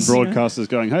millions and broadcasters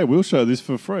going, hey, we'll show this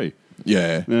for free.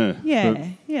 Yeah. Anyway,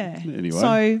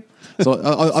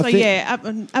 I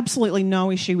think absolutely no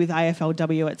issue with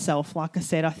AFLW itself. Like I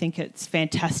said, I think it's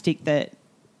fantastic that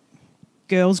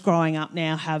girls growing up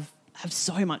now have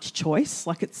so much choice.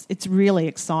 Like, it's really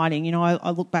exciting. I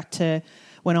look back to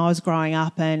when I was growing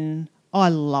up and I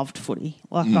loved footy.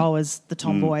 Like, I was the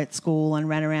tomboy at school and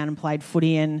ran around and played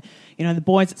footy, and the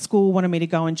boys at school wanted me to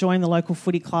go and join the local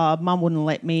footy club. Mum wouldn't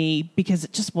let me because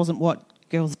it just wasn't what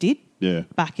girls did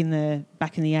back in the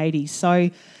 80s. So,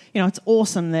 it's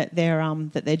awesome that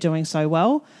they're doing so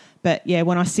well. But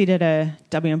when I sit at a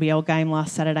WNBL game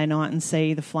last Saturday night and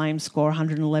see the Flames score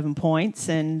 111 points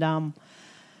and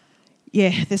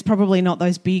there's probably not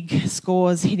those big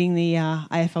scores hitting the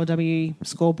AFLW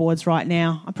scoreboards right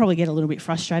now. I probably get a little bit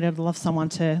frustrated. I'd love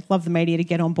the media to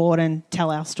get on board and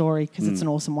tell our story because it's an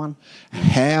awesome one.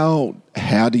 How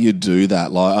do you do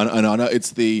that? Like, and I know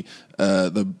it's the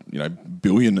 $1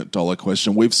 billion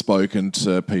question. We've spoken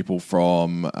to people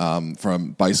from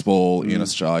baseball in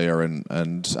Australia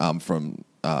and from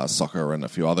soccer and a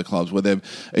few other clubs where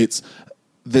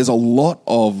there's a lot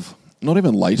of not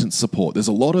even latent support. There's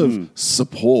a lot of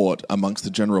support amongst the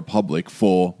general public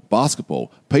for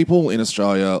basketball. People in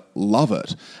Australia love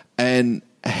it. And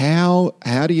how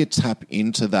do you tap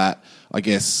into that, I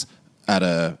guess, at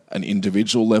an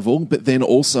individual level, but then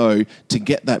also to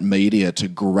get that media to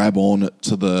grab on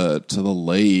to the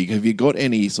league? Have you got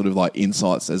any sort of like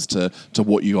insights as to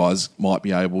what you guys might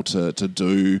be able to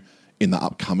do in the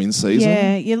upcoming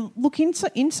season? Look, in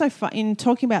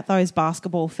talking about those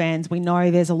basketball fans, we know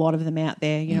there's a lot of them out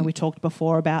there. We talked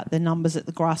before about the numbers at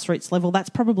the grassroots level. That's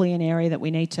probably an area that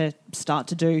we need to start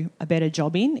to do a better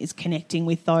job in, is connecting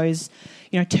with those,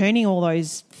 turning all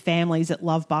those families that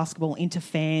love basketball into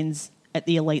fans at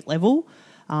the elite level.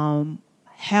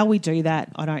 How we do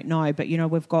that, I don't know, but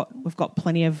we've got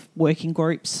plenty of working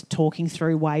groups talking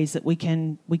through ways that we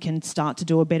can start to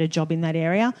do a better job in that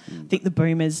area. I think the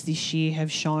Boomers this year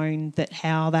have shown that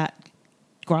how that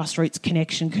grassroots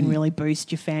connection can really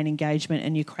boost your fan engagement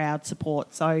and your crowd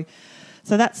support. So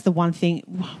that's the one thing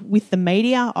with the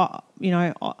media.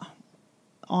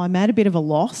 I'm at a bit of a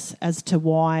loss as to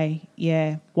why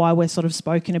we're sort of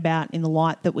spoken about in the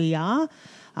light that we are.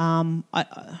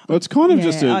 It's kind of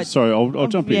I'll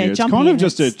jump in here. It's kind of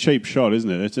just a cheap shot,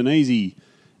 isn't it? It's an easy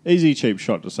cheap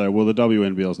shot to say, well, the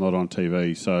WNBL's not on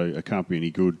TV, so it can't be any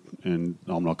good, and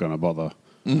I'm not going to bother,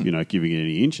 giving it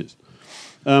any inches.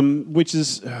 Which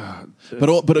is,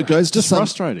 but it goes to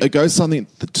frustrating. It goes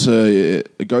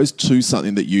to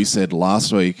something that you said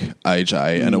last week,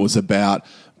 AJ, and it was about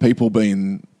people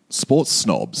being sports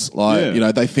snobs. Like,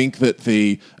 they think that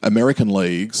the American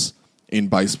leagues in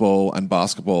baseball and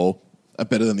basketball are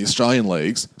better than the Australian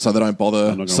leagues, so they don't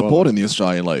bother supporting the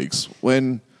Australian leagues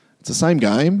when it's the same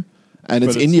game and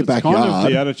it's in your backyard. It's kind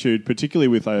of the attitude, particularly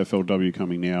with AFLW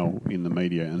coming now in the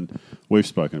media, and we've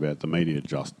spoken about the media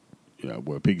just,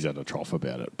 we're pigs at a trough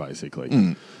about it,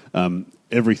 basically.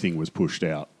 Everything was pushed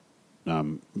out.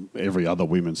 Every other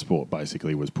women's sport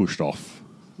basically was pushed off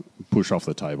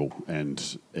the table,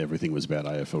 and everything was about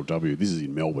AFLW. This is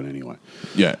in Melbourne anyway.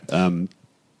 Yeah.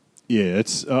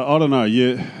 It's I don't know.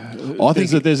 I think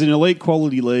that there's an elite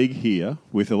quality league here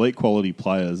with elite quality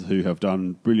players who have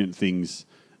done brilliant things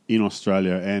in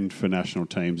Australia and for national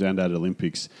teams and at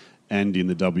Olympics and in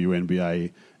the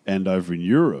WNBA and over in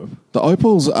Europe. The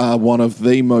Opals are one of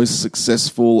the most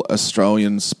successful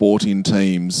Australian sporting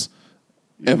teams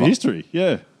ever. In history,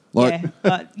 yeah.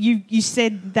 But you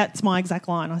said that's my exact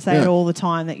line. I say it all the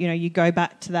time that, you go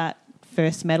back to that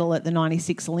first medal at the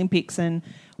 96 Olympics, and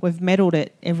we've medalled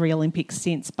at every Olympics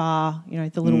since, bar,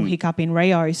 the little hiccup in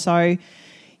Rio. So,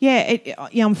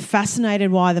 I'm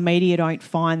fascinated why the media don't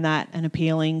find that an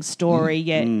appealing story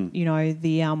yet.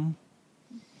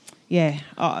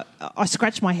 I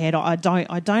scratch my head. I don't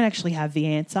actually have the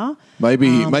answer.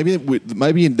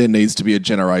 Maybe there needs to be a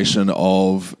generation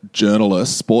of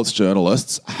journalists, sports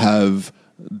journalists, have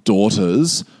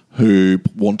daughters who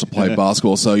want to play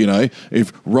basketball. So,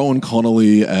 if Rowan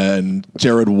Connolly and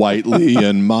Jared Waitley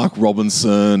and Mark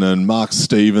Robinson and Mark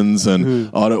Stevens and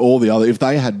all the other, if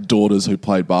they had daughters who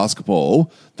played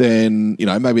basketball, then,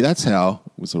 maybe that's how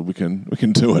we can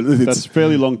do it. That's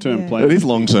fairly long-term planning. It is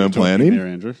long-term planning. There,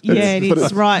 Andrew. Yeah, it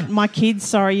is. Right. My kids,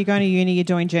 sorry, you're going to uni, you're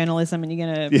doing journalism, and you're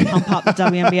going to pump up the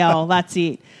WNBL. That's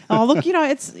it. Oh, look,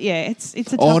 it's a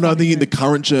tough one, the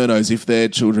current journos, if their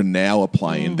children now are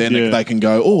playing, then they can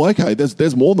go, oh, okay,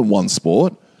 there's more than one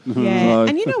sport. Yeah,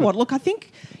 and you know what? Look, I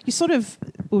think you sort of...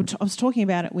 I was talking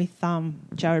about it with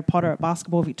Jared Potter at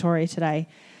Basketball Victoria today,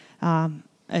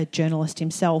 a journalist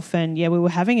himself, and we were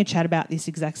having a chat about this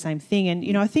exact same thing.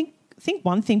 And I think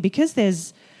one thing, because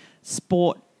there's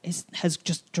sport has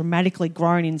just dramatically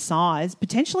grown in size,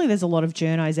 potentially there's a lot of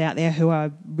journos out there who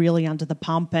are really under the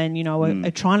pump and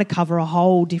are trying to cover a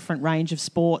whole different range of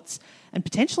sports and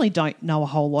potentially don't know a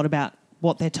whole lot about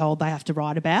what they're told they have to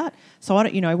write about. So I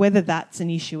don't whether that's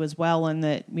an issue as well, and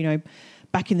that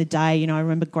back in the day, I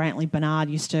remember Grantley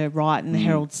Bernard used to write in the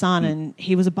Herald Sun, and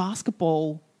he was a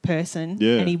basketball person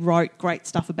and he wrote great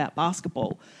stuff about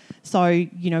basketball. So,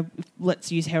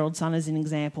 let's use Herald Sun as an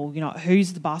example.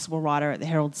 Who's the basketball writer at the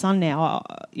Herald Sun now?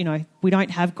 We don't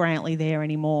have Grantley there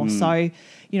anymore. So,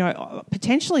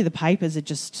 potentially the papers are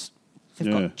just...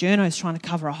 They've got journos trying to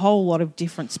cover a whole lot of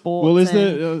different sports. Well, is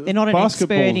there... they're not an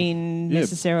expert in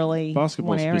necessarily one area.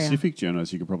 Basketball-specific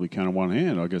journos you could probably count on one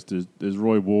hand. I guess there's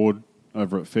Roy Ward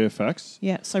over at Fairfax.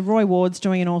 Yeah, so Roy Ward's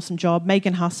doing an awesome job.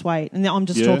 Megan Huswaite, and I'm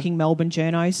just talking Melbourne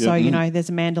journos. So, there's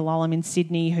Amanda Lulham in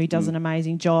Sydney who does an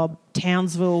amazing job.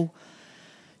 Townsville,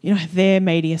 their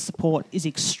media support is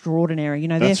extraordinary.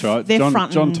 That's right. John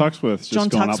Tuxworth's just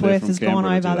gone up there from has gone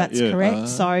Canberra over. That's correct.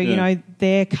 So,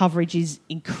 their coverage is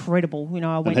incredible.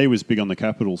 And he was big on the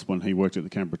Capitals when he worked at the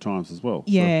Canberra Times as well.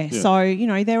 Yeah. So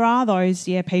there are those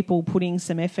people putting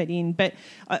some effort in. But,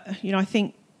 I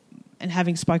think... And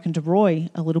having spoken to Roy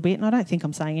a little bit, and I don't think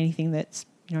I'm saying anything that's,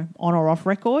 on or off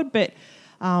record, but,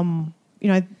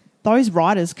 those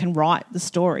writers can write the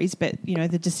stories, but,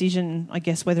 the decision, I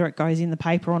guess, whether it goes in the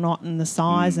paper or not and the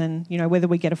size and, whether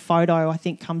we get a photo, I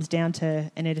think comes down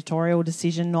to an editorial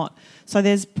decision, not... So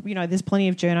there's plenty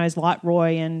of journos like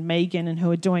Roy and Megan and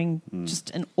who are doing just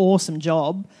an awesome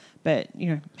job, but,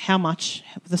 how much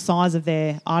the size of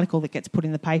their article that gets put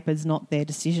in the paper is not their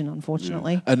decision,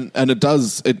 unfortunately. Yeah. And it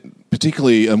does,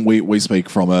 particularly, and we speak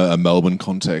from a Melbourne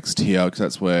context here because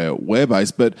that's where we're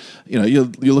based, but, you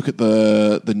look at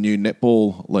the new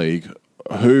netball league.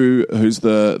 Who's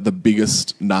the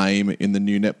biggest name in the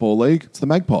new netball league? It's the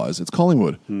Magpies. It's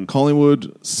Collingwood.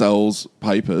 Collingwood sells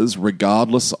papers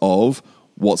regardless of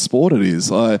what sport it is.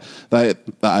 The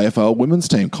AFL women's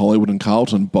team, Collingwood and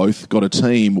Carlton, both got a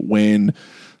team when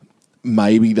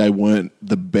maybe they weren't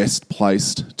the best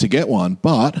placed to get one,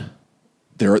 but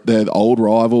they're old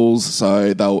rivals,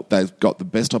 so they've got the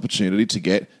best opportunity to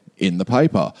get in the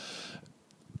paper.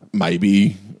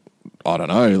 Maybe... I don't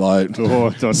know, I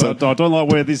don't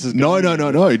like where this is going.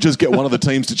 No. Just get one of the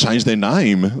teams to change their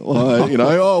name.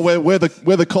 We're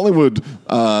the Collingwood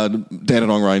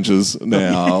Dandenong Rangers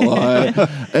now.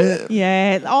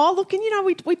 Yeah. Oh, look, and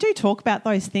we do talk about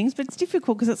those things, but it's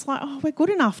difficult because it's like, we're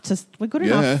good enough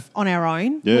enough on our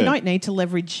own. Yeah. We don't need to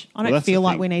leverage. I don't feel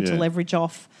like we need to leverage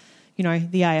off,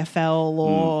 the AFL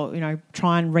or,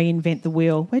 try and reinvent the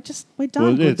wheel. We're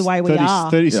done with the way we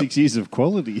are. 36 years of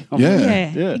quality.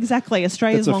 Yeah, exactly.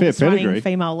 Australia's longest running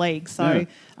female league. So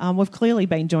we've clearly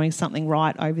been doing something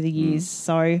right over the years.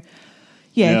 So,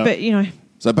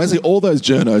 So basically all those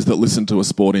journos that listen to a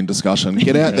sport in discussion,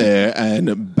 get out there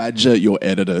and badger your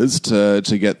editors to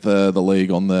get the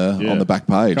league on the back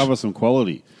page. Cover some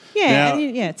quality. Yeah,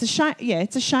 it's a shame. Yeah,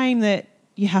 it's a shame that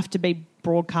you have to be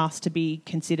broadcast to be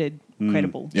considered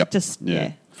credible.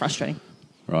 Frustrating.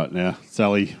 Right now,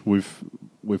 Sally,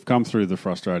 we've come through the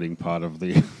frustrating part of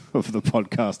the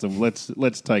podcast, and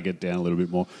let's take it down a little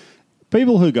bit more.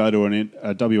 People who go to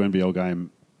a WNBL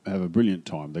game have a brilliant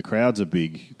time. The crowds are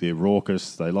big, they're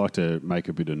raucous, they like to make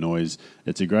a bit of noise.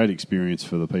 It's a great experience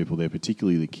for the people there,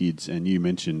 particularly the kids. And you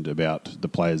mentioned about the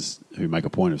players who make a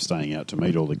point of staying out to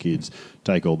meet all the kids,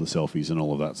 take all the selfies and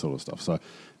all of that sort of stuff. So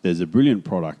there's a brilliant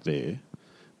product there.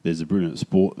 There's a brilliant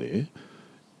sport there.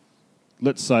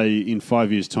 Let's say in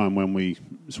 5 years' time when we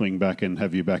swing back and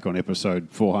have you back on episode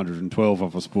 412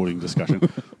 of A Sporting Discussion,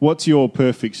 what's your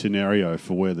perfect scenario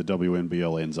for where the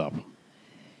WNBL ends up?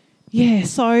 Yeah,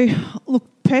 so look,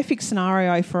 perfect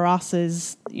scenario for us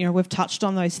is, we've touched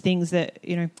on those things that,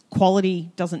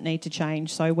 quality doesn't need to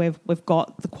change. So we've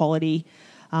got the quality.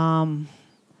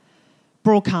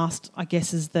 Broadcast, I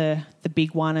guess, is the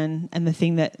big one and the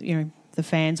thing that, the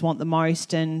fans want the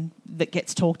most and that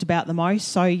gets talked about the most.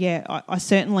 So, I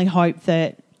certainly hope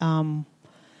that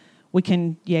we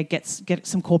can, get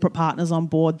some corporate partners on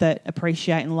board that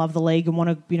appreciate and love the league and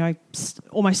want to,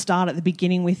 almost start at the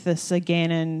beginning with us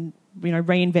again and,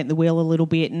 reinvent the wheel a little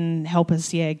bit and help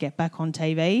us, get back on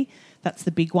TV. That's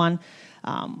the big one.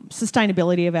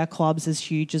 Sustainability of our clubs is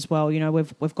huge as well.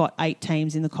 We've got 8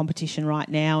 teams in the competition right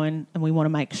now and we want to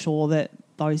make sure that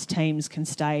those teams can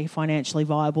stay financially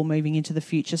viable moving into the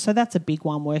future. So that's a big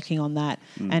one, working on that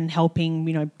and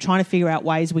helping, trying to figure out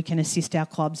ways we can assist our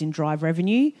clubs in drive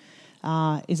revenue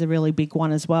is a really big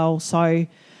one as well. So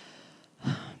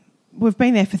we've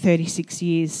been there for 36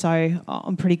 years, so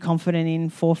I'm pretty confident in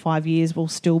 4 or 5 years we'll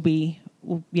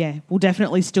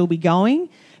definitely still be going.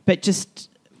 But just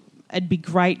it'd be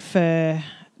great for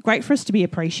us to be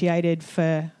appreciated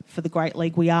for the great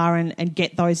league we are and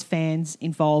get those fans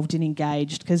involved and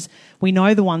engaged, because we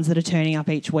know the ones that are turning up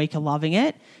each week are loving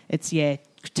it. It's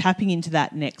tapping into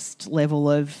that next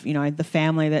level of the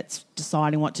family that's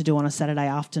deciding what to do on a Saturday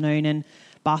afternoon, and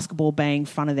basketball being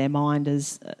front of their mind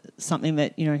as something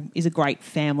that is a great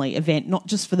family event, not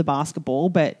just for the basketball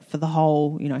but for the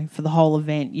whole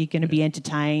event. You're going to be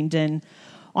entertained, and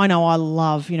I know I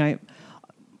love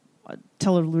I'll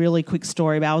tell a really quick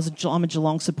story about I'm a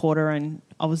Geelong supporter, and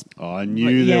I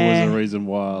knew there was a reason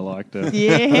why I liked it.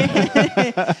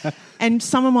 Yeah. And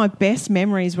some of my best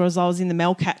memories was I was in the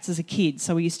Melcats as a kid.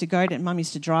 So we used to Mum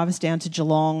used to drive us down to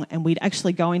Geelong, and we'd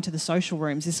actually go into the social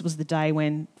rooms. This was the day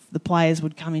when the players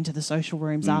would come into the social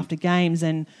rooms after games,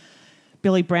 and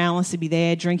Billy Brownless would be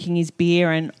there drinking his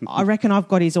beer, and I reckon I've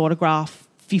got his autograph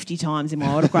 50 times in my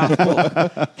autograph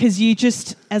book, because you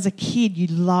just, as a kid, you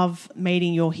love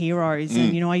meeting your heroes.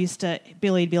 And,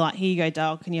 Billy'd be like, here you go,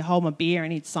 Dale, can you hold my beer?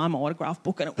 And he'd sign my autograph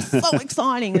book, and it was so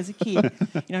exciting as a kid.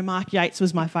 Mark Yates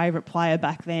was my favourite player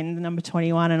back then, the number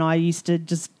 21, and I used to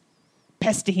just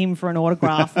pester him for an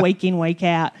autograph week in, week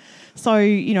out. So,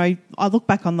 I look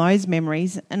back on those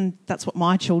memories, and that's what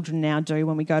my children now do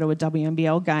when we go to a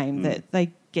WNBL game, that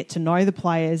they get to know the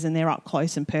players and they're up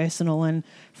close and personal. And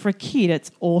for a kid,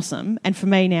 it's awesome. And for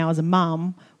me now as a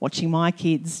mum, watching my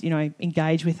kids,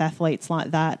 engage with athletes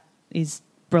like that is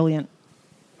brilliant.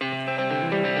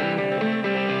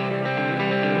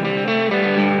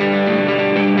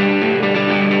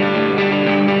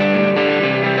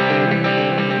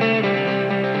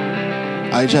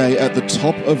 AJ, at the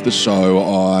top of the show,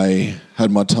 I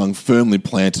had my tongue firmly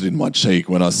planted in my cheek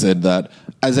when I said that,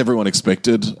 as everyone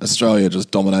expected, Australia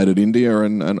just dominated India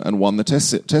and won the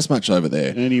test match over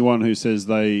there. Anyone who says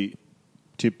they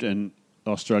tipped an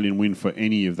Australian win for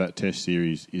any of that test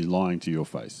series is lying to your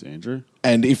face, Andrew.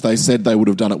 And if they said they would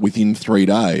have done it within 3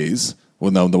 days, well,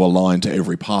 they were lying to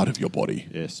every part of your body.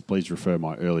 Yes, please refer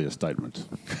my earlier statement.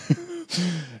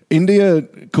 India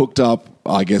cooked up,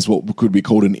 I guess, what could be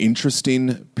called an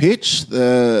interesting pitch.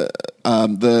 The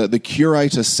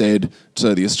curator said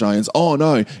to the Australians, "Oh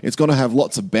no, it's going to have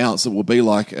lots of bounce. It will be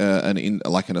like an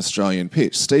Australian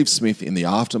pitch." Steve Smith, in the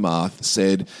aftermath,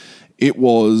 said it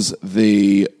was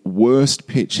the worst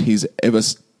pitch he's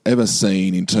ever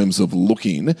seen in terms of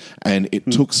looking, and it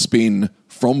took spin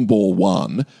from ball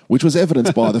one, which was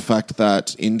evidenced by the fact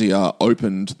that India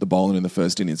opened the bowling in the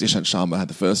first innings. Ishant Sharma had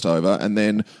the first over, and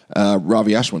then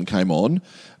Ravi Ashwin came on.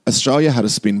 Australia had a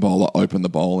spin bowler open the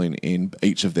bowling in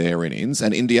each of their innings,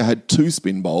 and India had 2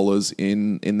 spin bowlers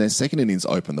in their second innings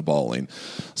open the bowling.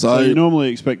 So you normally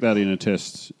expect that in a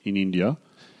test in India.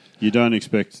 You don't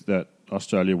expect that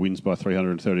Australia wins by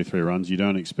 333 runs. You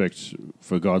don't expect,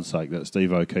 for God's sake, that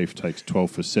Steve O'Keefe takes 12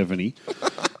 for 70.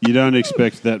 You don't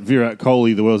expect that Virat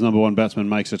Kohli, the world's number 1 batsman,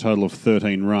 makes a total of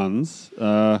 13 runs.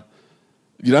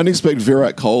 You don't expect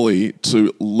Virat Kohli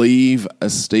to leave a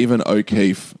Stephen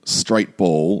O'Keefe straight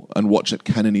ball and watch it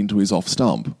cannon into his off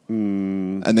stump.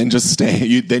 And then just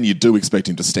stand. Then you do expect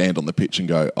him to stand on the pitch and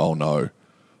go, oh no.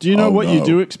 Do you know what you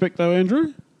do expect though,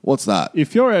 Andrew? What's that?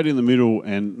 If you're out in the middle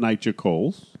and nature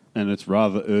calls and it's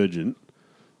rather urgent,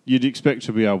 you'd expect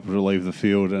to be able to leave the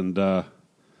field and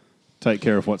take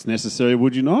care of what's necessary,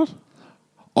 would you not?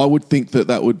 I would think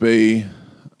that would be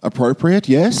appropriate,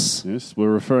 yes. Yes,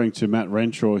 we're referring to Matt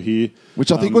Renshaw here.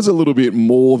 Which I think was a little bit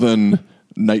more than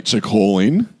nature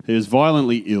calling. He is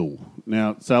violently ill.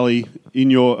 Now, Sally,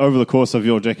 over the course of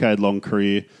your decade-long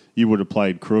career, you would have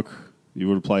played crook, you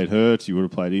would have played hurt, you would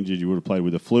have played injured, you would have played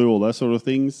with the flu, all that sort of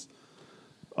things.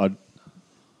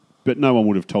 But no one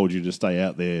would have told you to stay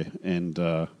out there and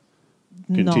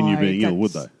continue being ill,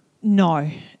 would they? No,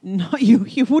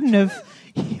 you wouldn't have.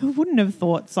 You wouldn't have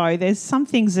thought so. There's some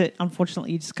things that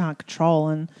unfortunately you just can't control,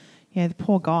 and yeah, the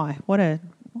poor guy. What a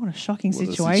shocking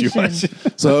situation.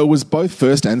 So it was both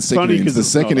first and second innings. The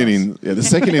second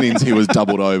innings he was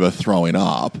doubled over throwing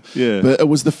up. Yeah, but it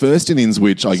was the first innings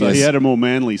which I guess he had a more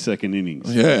manly second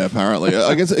innings. Yeah, apparently.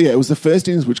 I guess it was the first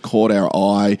innings which caught our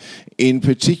eye. In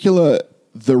particular,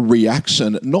 the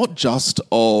reaction not just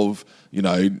of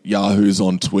Yahoos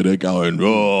on Twitter going,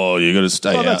 "Oh, you got to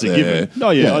stay out that's there." A given.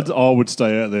 Oh yeah, I would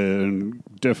stay out there and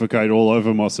defecate all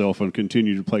over myself and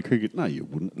continue to play cricket. No, you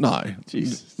wouldn't. No,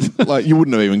 jeez, like you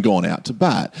wouldn't have even gone out to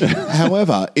bat.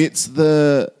 However, it's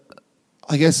the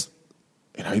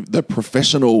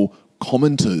professional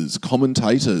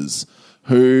commentators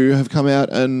who have come out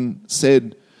and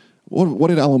said, what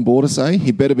did Alan Border say?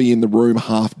 He better be in the room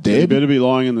half dead. He better be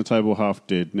lying in the table half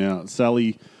dead. Now,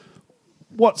 Sally,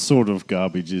 what sort of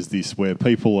garbage is this where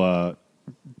people are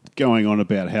going on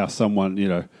about how someone,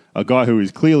 a guy who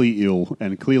is clearly ill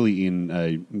and clearly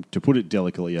in to put it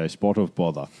delicately, a spot of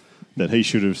bother, that he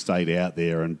should have stayed out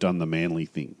there and done the manly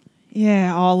thing?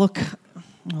 Yeah,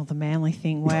 the manly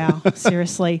thing, wow,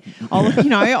 seriously. Look,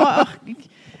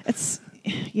 it's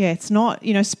not,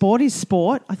 sport is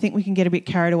sport. I think we can get a bit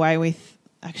carried away with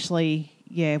actually,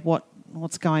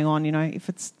 what's going on. If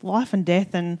it's life and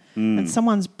death and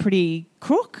someone's pretty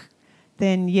crook,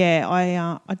 then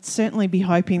I'd certainly be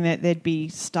hoping that there'd be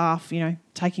staff,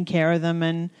 taking care of them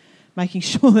and making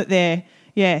sure that they're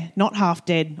not half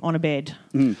dead on a bed.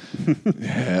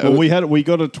 Well, we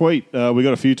got a tweet. We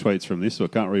got a few tweets from this, so I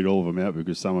can't read all of them out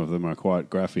because some of them are quite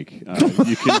graphic.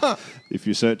 You can, if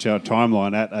you search our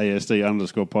timeline at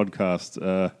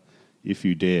ASD_podcast, if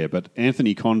you dare. But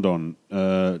Anthony Condon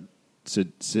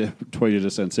tweeted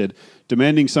us and said,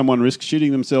 demanding someone risk shitting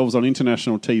themselves on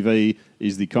international TV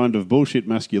is the kind of bullshit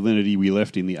masculinity we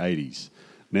left in the 80s.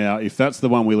 Now, if that's the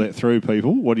one we let through,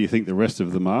 people, what do you think the rest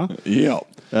of them are? Yeah.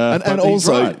 And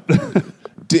also, right.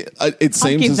 it seems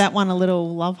I'd give that one a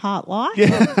little love heart like.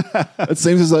 Yeah. It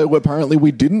seems as though apparently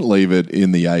we didn't leave it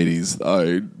in the 80s,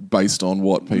 though, based on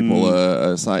what people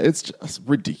are saying. It's just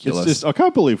ridiculous. I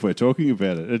can't believe we're talking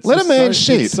about it. Let a man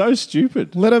shit. It's so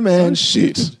stupid. Let a man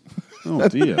shit. Oh,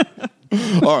 dear.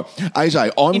 All right,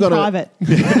 AJ, I'm going to... private.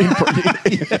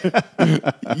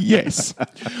 Yes.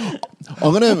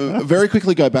 I'm going to very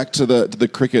quickly go back to the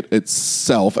cricket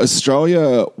itself.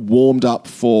 Australia warmed up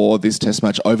for this test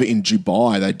match over in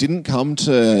Dubai. They didn't come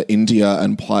to India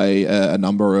and play a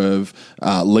number of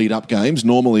lead-up games.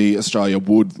 Normally, Australia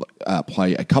would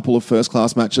play a couple of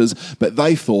first-class matches, but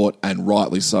they thought, and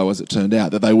rightly so as it turned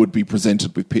out, that they would be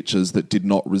presented with pitches that did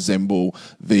not resemble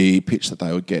the pitch that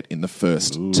they would get in the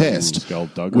first test.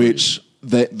 Which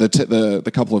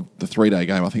the couple of the 3-day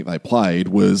game I think they played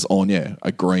was on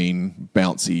a green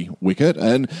bouncy wicket,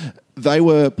 and they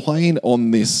were playing on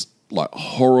this like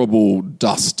horrible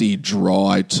dusty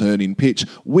dry turning pitch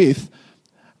with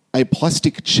a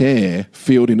plastic chair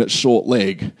fielding its short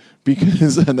leg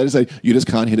and they say you just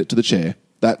can't hit it to the chair.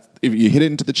 That if you hit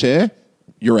it into the chair,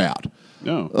 you're out.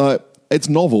 No, it's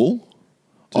novel.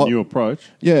 It's a new approach.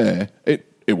 Yeah, it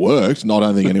worked. Not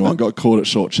only anyone got caught at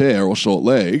short chair or short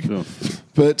leg, sure.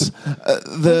 But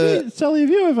Sally, have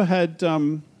you ever had at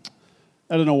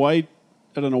an away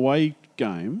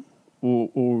game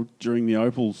or during your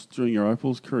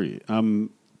Opals career,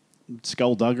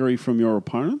 skullduggery from your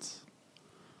opponents?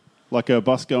 Like a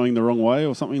bus going the wrong way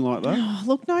or something like that? Oh,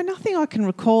 look, no, nothing I can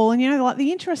recall. And, like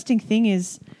the interesting thing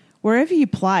is wherever you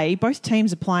play, both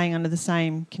teams are playing under the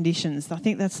same conditions. I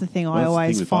think that's the thing I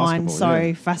always find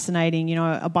so fascinating.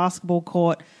 A basketball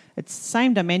court, it's the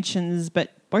same dimensions,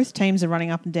 but both teams are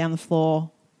running up and down the floor,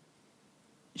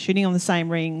 shooting on the same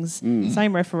rings,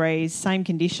 same referees, same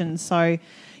conditions. So,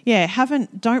 yeah,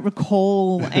 don't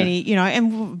recall any,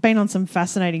 and we've been on some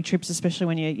fascinating trips, especially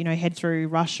when you head through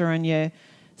Russia and you're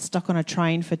stuck on a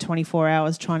train for 24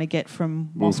 hours trying to get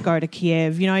from Moscow to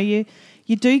Kiev. You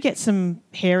do get some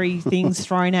hairy things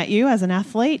thrown at you as an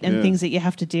athlete and things that you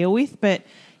have to deal with, but,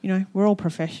 we're all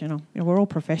professional. We're all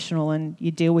professional and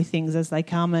you deal with things as they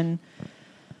come and...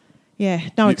 Yeah,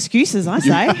 no excuses, I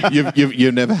say.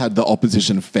 You've never had the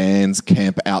opposition fans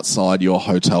camp outside your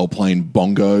hotel playing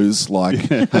bongos like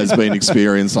has been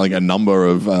experienced. Like a number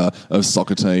of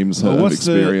soccer teams have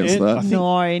experienced that.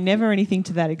 No, never anything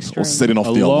to that extreme. Or setting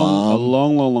off the alarm. A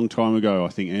long time ago, I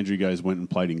think Andrew Gaze went and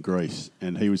played in Greece,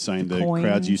 and he was saying the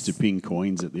crowds used to ping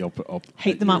coins at the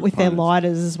heat them up with their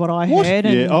lighters, is what I heard.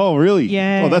 Yeah. Oh, really?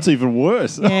 Yeah. Oh, that's even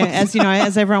worse. Yeah.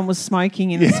 As everyone was smoking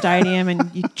in the stadium,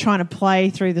 and you're trying to play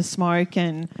through the smoke.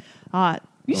 And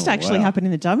used to actually happen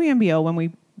in the WNBL when we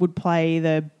would play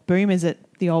the Boomers at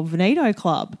the old Veneto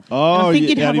Club. Oh, and I think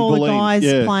you'd have all the guys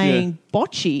playing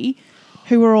bocce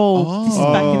who were all, this is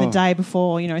back in the day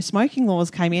before, smoking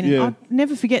laws came in. And I'd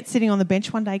never forget sitting on the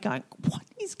bench one day going, what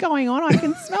is going on? I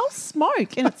can smell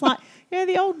smoke. And it's like,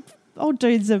 the old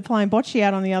dudes are playing bocce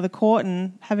out on the other court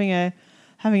and having a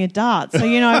dart. So,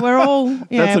 we're all...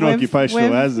 That's an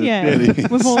occupational hazard. Yeah,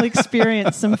 we've all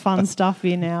experienced some fun stuff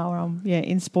in our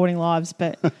in sporting lives,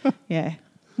 but,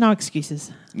 no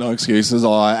excuses. No excuses.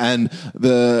 And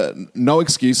the no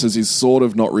excuses is sort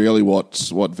of not really what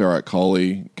Virat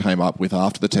Kohli came up with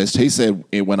after the test. He said,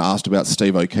 when asked about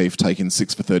Steve O'Keefe taking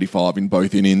 6 for 35 in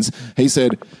both innings, he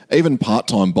said, even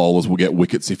part-time bowlers will get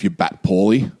wickets if you bat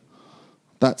poorly.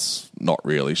 That's not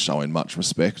really showing much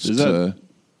respect to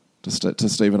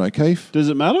Stephen O'Keefe. Does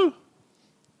it matter?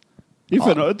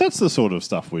 That's the sort of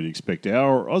stuff we'd expect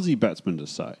our Aussie batsmen to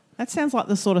say. That sounds like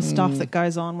the sort of stuff that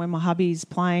goes on when my hubby's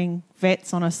playing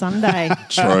vets on a Sunday.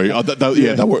 True.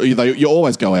 You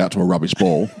always go out to a rubbish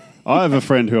ball. I have a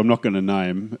friend who I'm not going to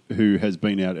name who has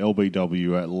been out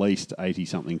LBW at least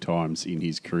 80-something times in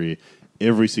his career.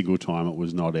 Every single time it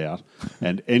was not out.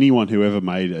 And anyone who ever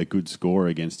made a good score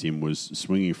against him was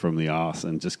swinging from the arse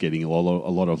and just getting a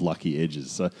lot of lucky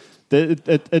edges. So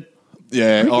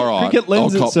all right. Cricket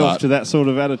lends itself to that sort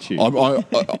of attitude.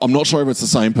 I'm not sure if it's the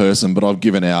same person, but I've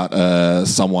given out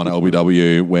someone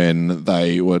LBW when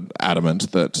they were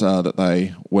adamant that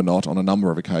they were not on a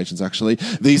number of occasions, actually.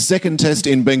 The second test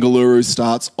in Bengaluru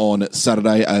starts on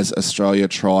Saturday as Australia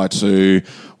try to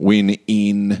win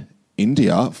in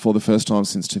India for the first time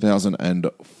since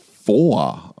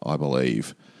 2004, I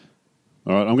believe.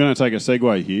 All right, I'm going to take a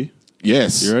segue here.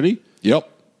 Yes. You ready? Yep.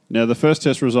 Now, the first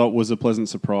test result was a pleasant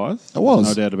surprise. It was.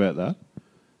 No doubt about that.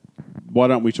 Why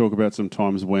don't we talk about some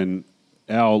times when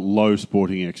our low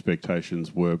sporting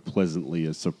expectations were pleasantly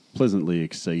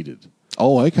exceeded?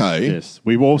 Oh, okay. Yes.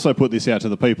 We've also put this out to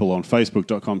the people on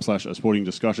facebook.com/a sporting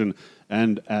discussion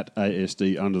and at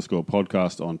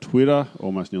ASD_podcast on Twitter.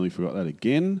 Almost nearly forgot that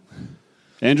again.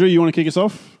 Andrew, you want to kick us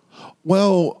off?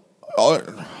 Well,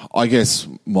 I guess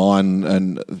mine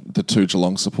and the two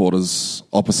Geelong supporters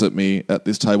opposite me at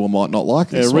this table might not like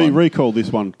this one. Recall this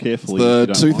one carefully. The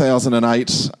 2008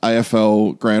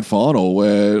 AFL Grand Final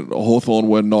where Hawthorn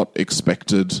were not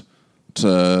expected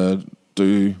to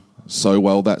do so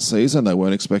well that season. They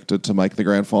weren't expected to make the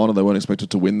Grand Final. They weren't expected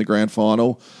to win the Grand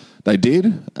Final. They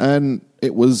did, and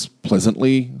it was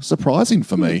pleasantly surprising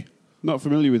for me. Not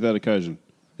familiar with that occasion.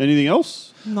 Anything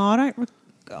else? No, I don't...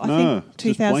 I think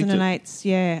 2008's,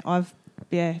 I've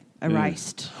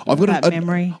erased that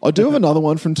memory. I do have another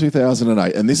one from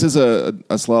 2008, and this is a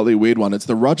slightly weird one. It's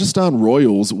the Rajasthan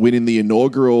Royals winning the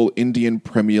inaugural Indian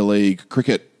Premier League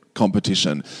cricket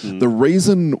competition. The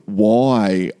reason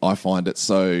why I find it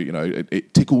so,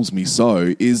 it tickles me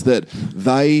so, is that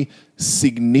they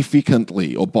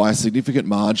significantly, or by a significant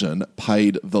margin,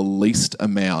 paid the least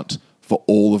amount for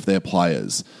all of their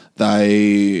players.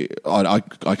 I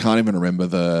can't even remember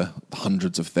the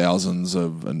hundreds of thousands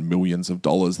and millions of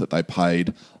dollars that they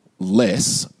paid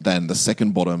less than the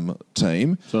second bottom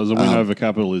team. So it was a win over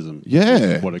capitalism.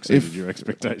 Yeah. What exceeded your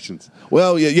expectations?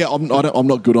 Well, I'm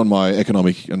not good on my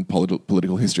economic and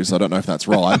political history, so I don't know if that's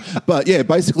right. But yeah,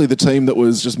 basically the team that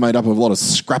was just made up of a lot of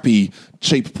scrappy,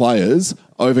 cheap players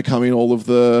overcoming all of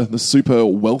the super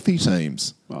wealthy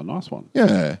teams. Oh, nice one.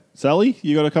 Yeah. Sally,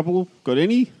 you got a couple? Got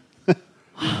any?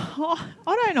 Oh,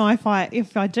 I don't know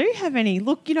if I do have any.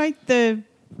 Look,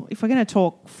 if we're going to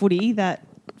talk footy, that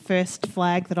first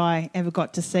flag that I ever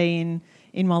got to see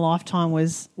in my lifetime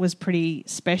was pretty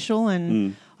special,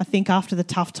 and I think after the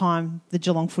tough time the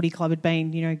Geelong Footy Club had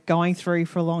been, going through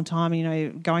for a long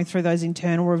time, going through those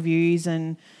internal reviews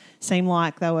and seemed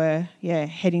like they were,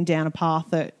 heading down a path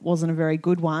that wasn't a very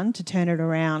good one, to turn it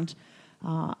around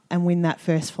and win that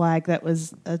first flag. That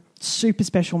was a super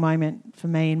special moment for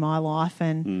me in my life,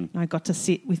 and I got to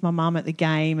sit with my mum at the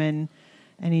game and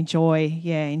enjoy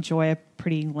a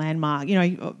pretty landmark.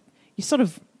 You sort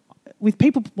of, with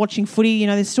people watching footy,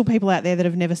 there's still people out there that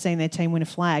have never seen their team win a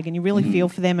flag, and you really feel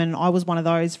for them, and I was one of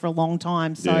those for a long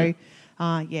time. So,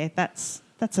 that's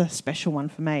a special one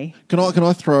for me. Can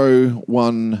I throw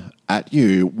one at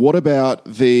you? What about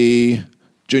the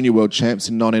Junior World Champs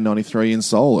in 1993 in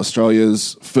Seoul,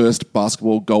 Australia's first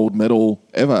basketball gold medal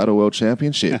ever at a World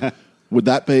Championship? Would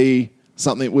that be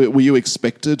something? Were you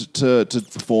expected to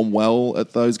perform well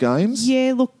at those games?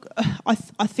 Yeah, look, I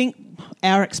think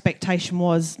our expectation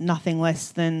was nothing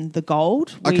less than the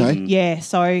gold.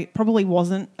 So it probably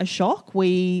wasn't a shock.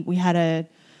 We had a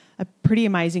pretty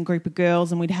amazing group of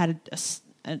girls, and we'd had a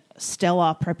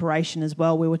stellar preparation as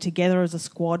well. We were together as a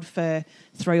squad for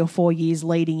 3 or 4 years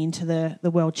leading into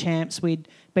the World Champs. We'd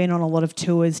been on a lot of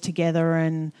tours together,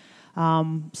 and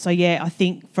I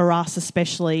think for us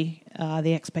especially,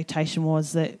 the expectation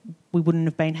was that we wouldn't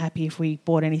have been happy if we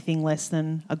bought anything less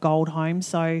than a gold home.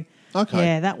 So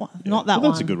that one, not that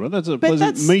one. That's a good one. That's a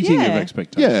pleasant meeting of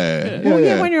expectations.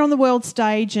 When you're on the world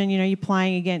stage and you're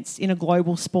playing in a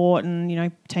global sport,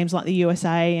 and teams like the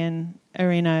USA and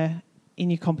are in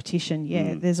your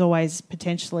competition, there's always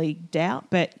potentially doubt,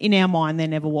 but in our mind there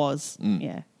never was.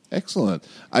 Excellent.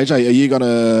 AJ, are you going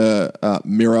to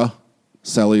mirror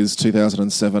Sally's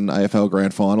 2007 AFL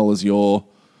Grand Final as your...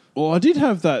 Well, I did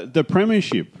have the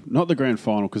premiership, not the grand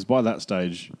final, because by that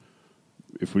stage,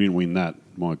 if we didn't win that,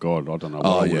 my God, I don't know what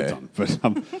I would have done. But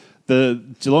the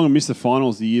Geelong had missed the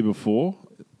finals the year before,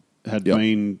 had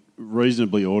been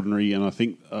reasonably ordinary, and I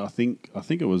think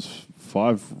it was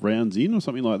 5 rounds in or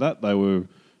something like that. They were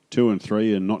 2 and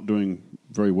 3 and not doing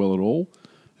very well at all.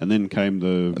 And then came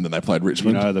and then they played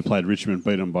Richmond. They played Richmond,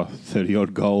 beat them by 30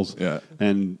 odd goals. Yeah,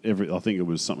 and I think it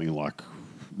was something like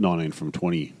 19 from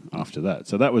 20 after that.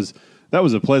 So that was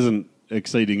a pleasant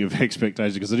exceeding of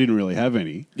expectations, because I didn't really have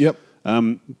any. Yep.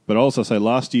 But I also say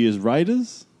last year's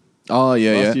Raiders. Last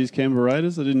year's Canberra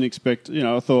Raiders. I didn't expect.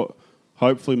 I thought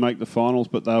hopefully make the finals,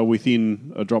 but they were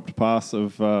within a dropped pass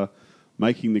of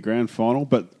making the grand final.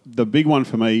 But the big one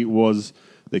for me was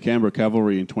the Canberra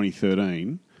Cavalry in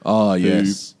 2013. Oh,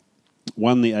 yes.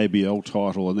 Won the ABL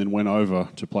title and then went over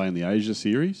to play in the Asia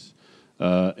Series,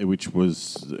 which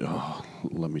was,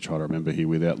 let me try to remember here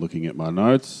without looking at my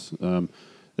notes.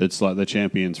 It's like the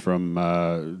champions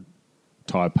from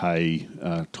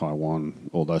Taipei, Taiwan,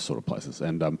 all those sort of places,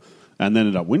 and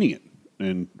ended up winning it,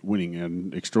 and winning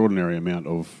an extraordinary amount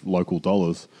of local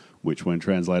dollars, which when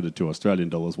translated to Australian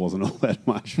dollars wasn't all that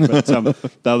much. But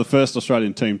they were the first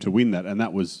Australian team to win that, and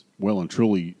that was well and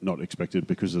truly not expected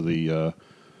because of the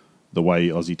way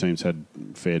Aussie teams had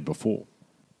fared before.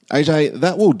 AJ,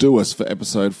 that will do us for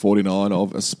episode 49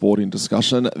 of A Sporting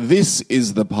Discussion. This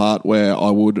is the part where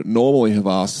I would normally have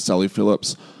asked Sally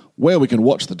Phillips where we can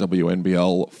watch the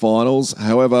WNBL finals.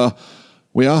 However,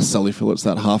 we asked Sally Phillips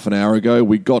that half an hour ago.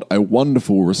 We got a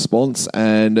wonderful response,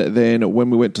 and then when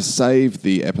we went to save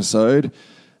the episode,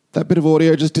 that bit of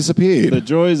audio just disappeared. The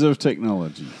joys of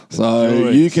technology. So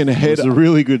you can head... It was a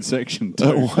really good section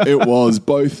too. It was.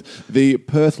 Both the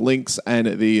Perth Lynx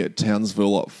and the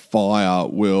Townsville Fire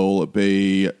will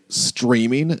be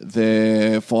streaming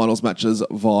their finals matches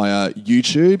via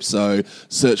YouTube, so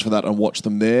search for that and watch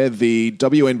them there. The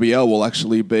WNBL will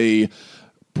actually be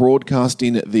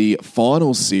broadcasting the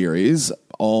final series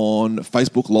on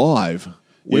Facebook Live.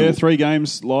 3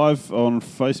 games live on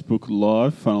Facebook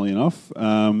Live, funnily enough,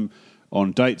 on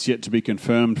dates yet to be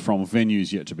confirmed, from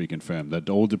venues yet to be confirmed. That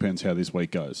all depends how this week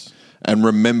goes. And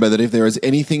remember that if there is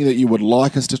anything that you would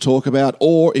like us to talk about,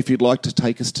 or if you'd like to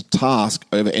take us to task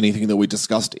over anything that we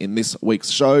discussed in this week's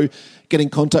show, get in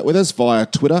contact with us via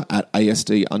Twitter at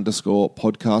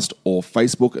ASD_podcast or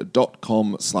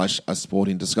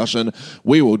Facebook.com/A-Sporting-Discussion.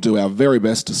 We will do our very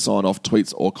best to sign off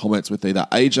tweets or comments with either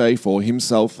AJ for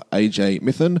himself, AJ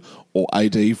Mithen, or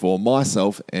AD for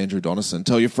myself, Andrew Donison.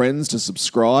 Tell your friends to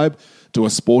subscribe to A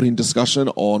Sporting Discussion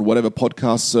on whatever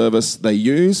podcast service they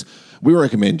use. We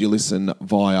recommend you listen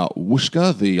via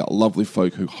Whooshka, the lovely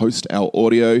folk who host our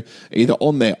audio, either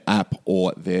on their app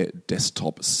or their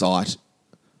desktop site.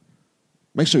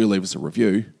 Make sure you leave us a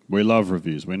review. We love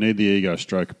reviews. We need the ego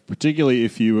stroke, particularly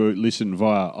if you listen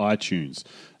via iTunes.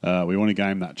 We want to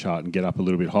game that chart and get up a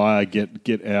little bit higher,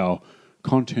 get our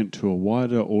content to a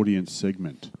wider audience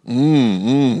segment.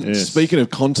 Yes. Speaking of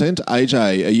content,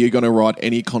 AJ, are you going to write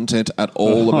any content at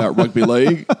all about rugby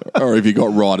league, or have you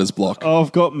got writer's block?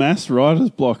 I've got mass writer's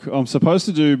block. I'm supposed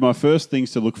to do my first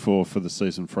things to look for the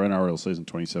season, for NRL season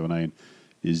 2017.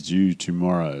 Is due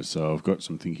tomorrow, so I've got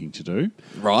some thinking to do.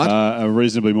 Right. A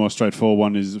reasonably more straightforward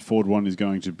one is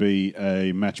going to be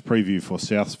a match preview for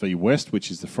Souths v West, which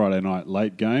is the Friday night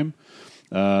late game.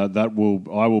 I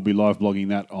will be live blogging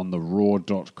that on the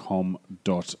raw.com.au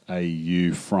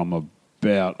from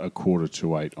about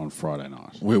 7:45 on Friday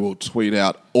night. We will tweet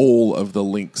out all of the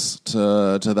links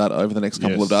to that over the next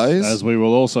couple of days. As we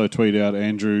will also tweet out,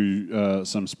 Andrew,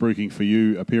 some spruiking for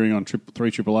you appearing on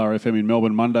 3RRR FM in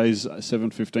Melbourne Mondays,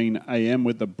 7:15 a.m.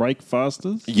 with the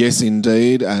Breakfasters. Yes,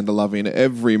 indeed, and loving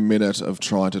every minute of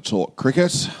trying to talk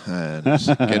cricket and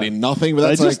getting nothing, but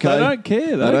that's okay. They don't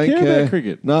care. They don't care about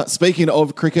cricket. No, speaking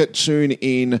of cricket, tune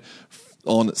in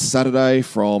on Saturday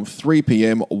from 3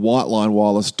 p.m,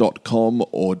 whitelinewireless.com,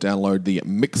 or download the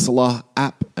Mixler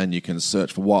app and you can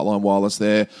search for Whiteline Wireless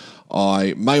there.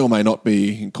 I may or may not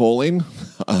be calling.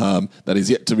 That is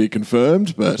yet to be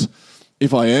confirmed, but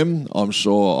if I am, I'm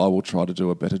sure I will try to do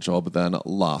a better job than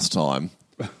last time.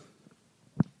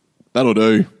 That'll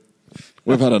do.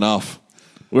 We've had enough.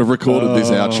 We've recorded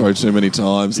this outro too many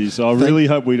times. Geez, I really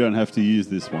hope we don't have to use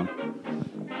this one.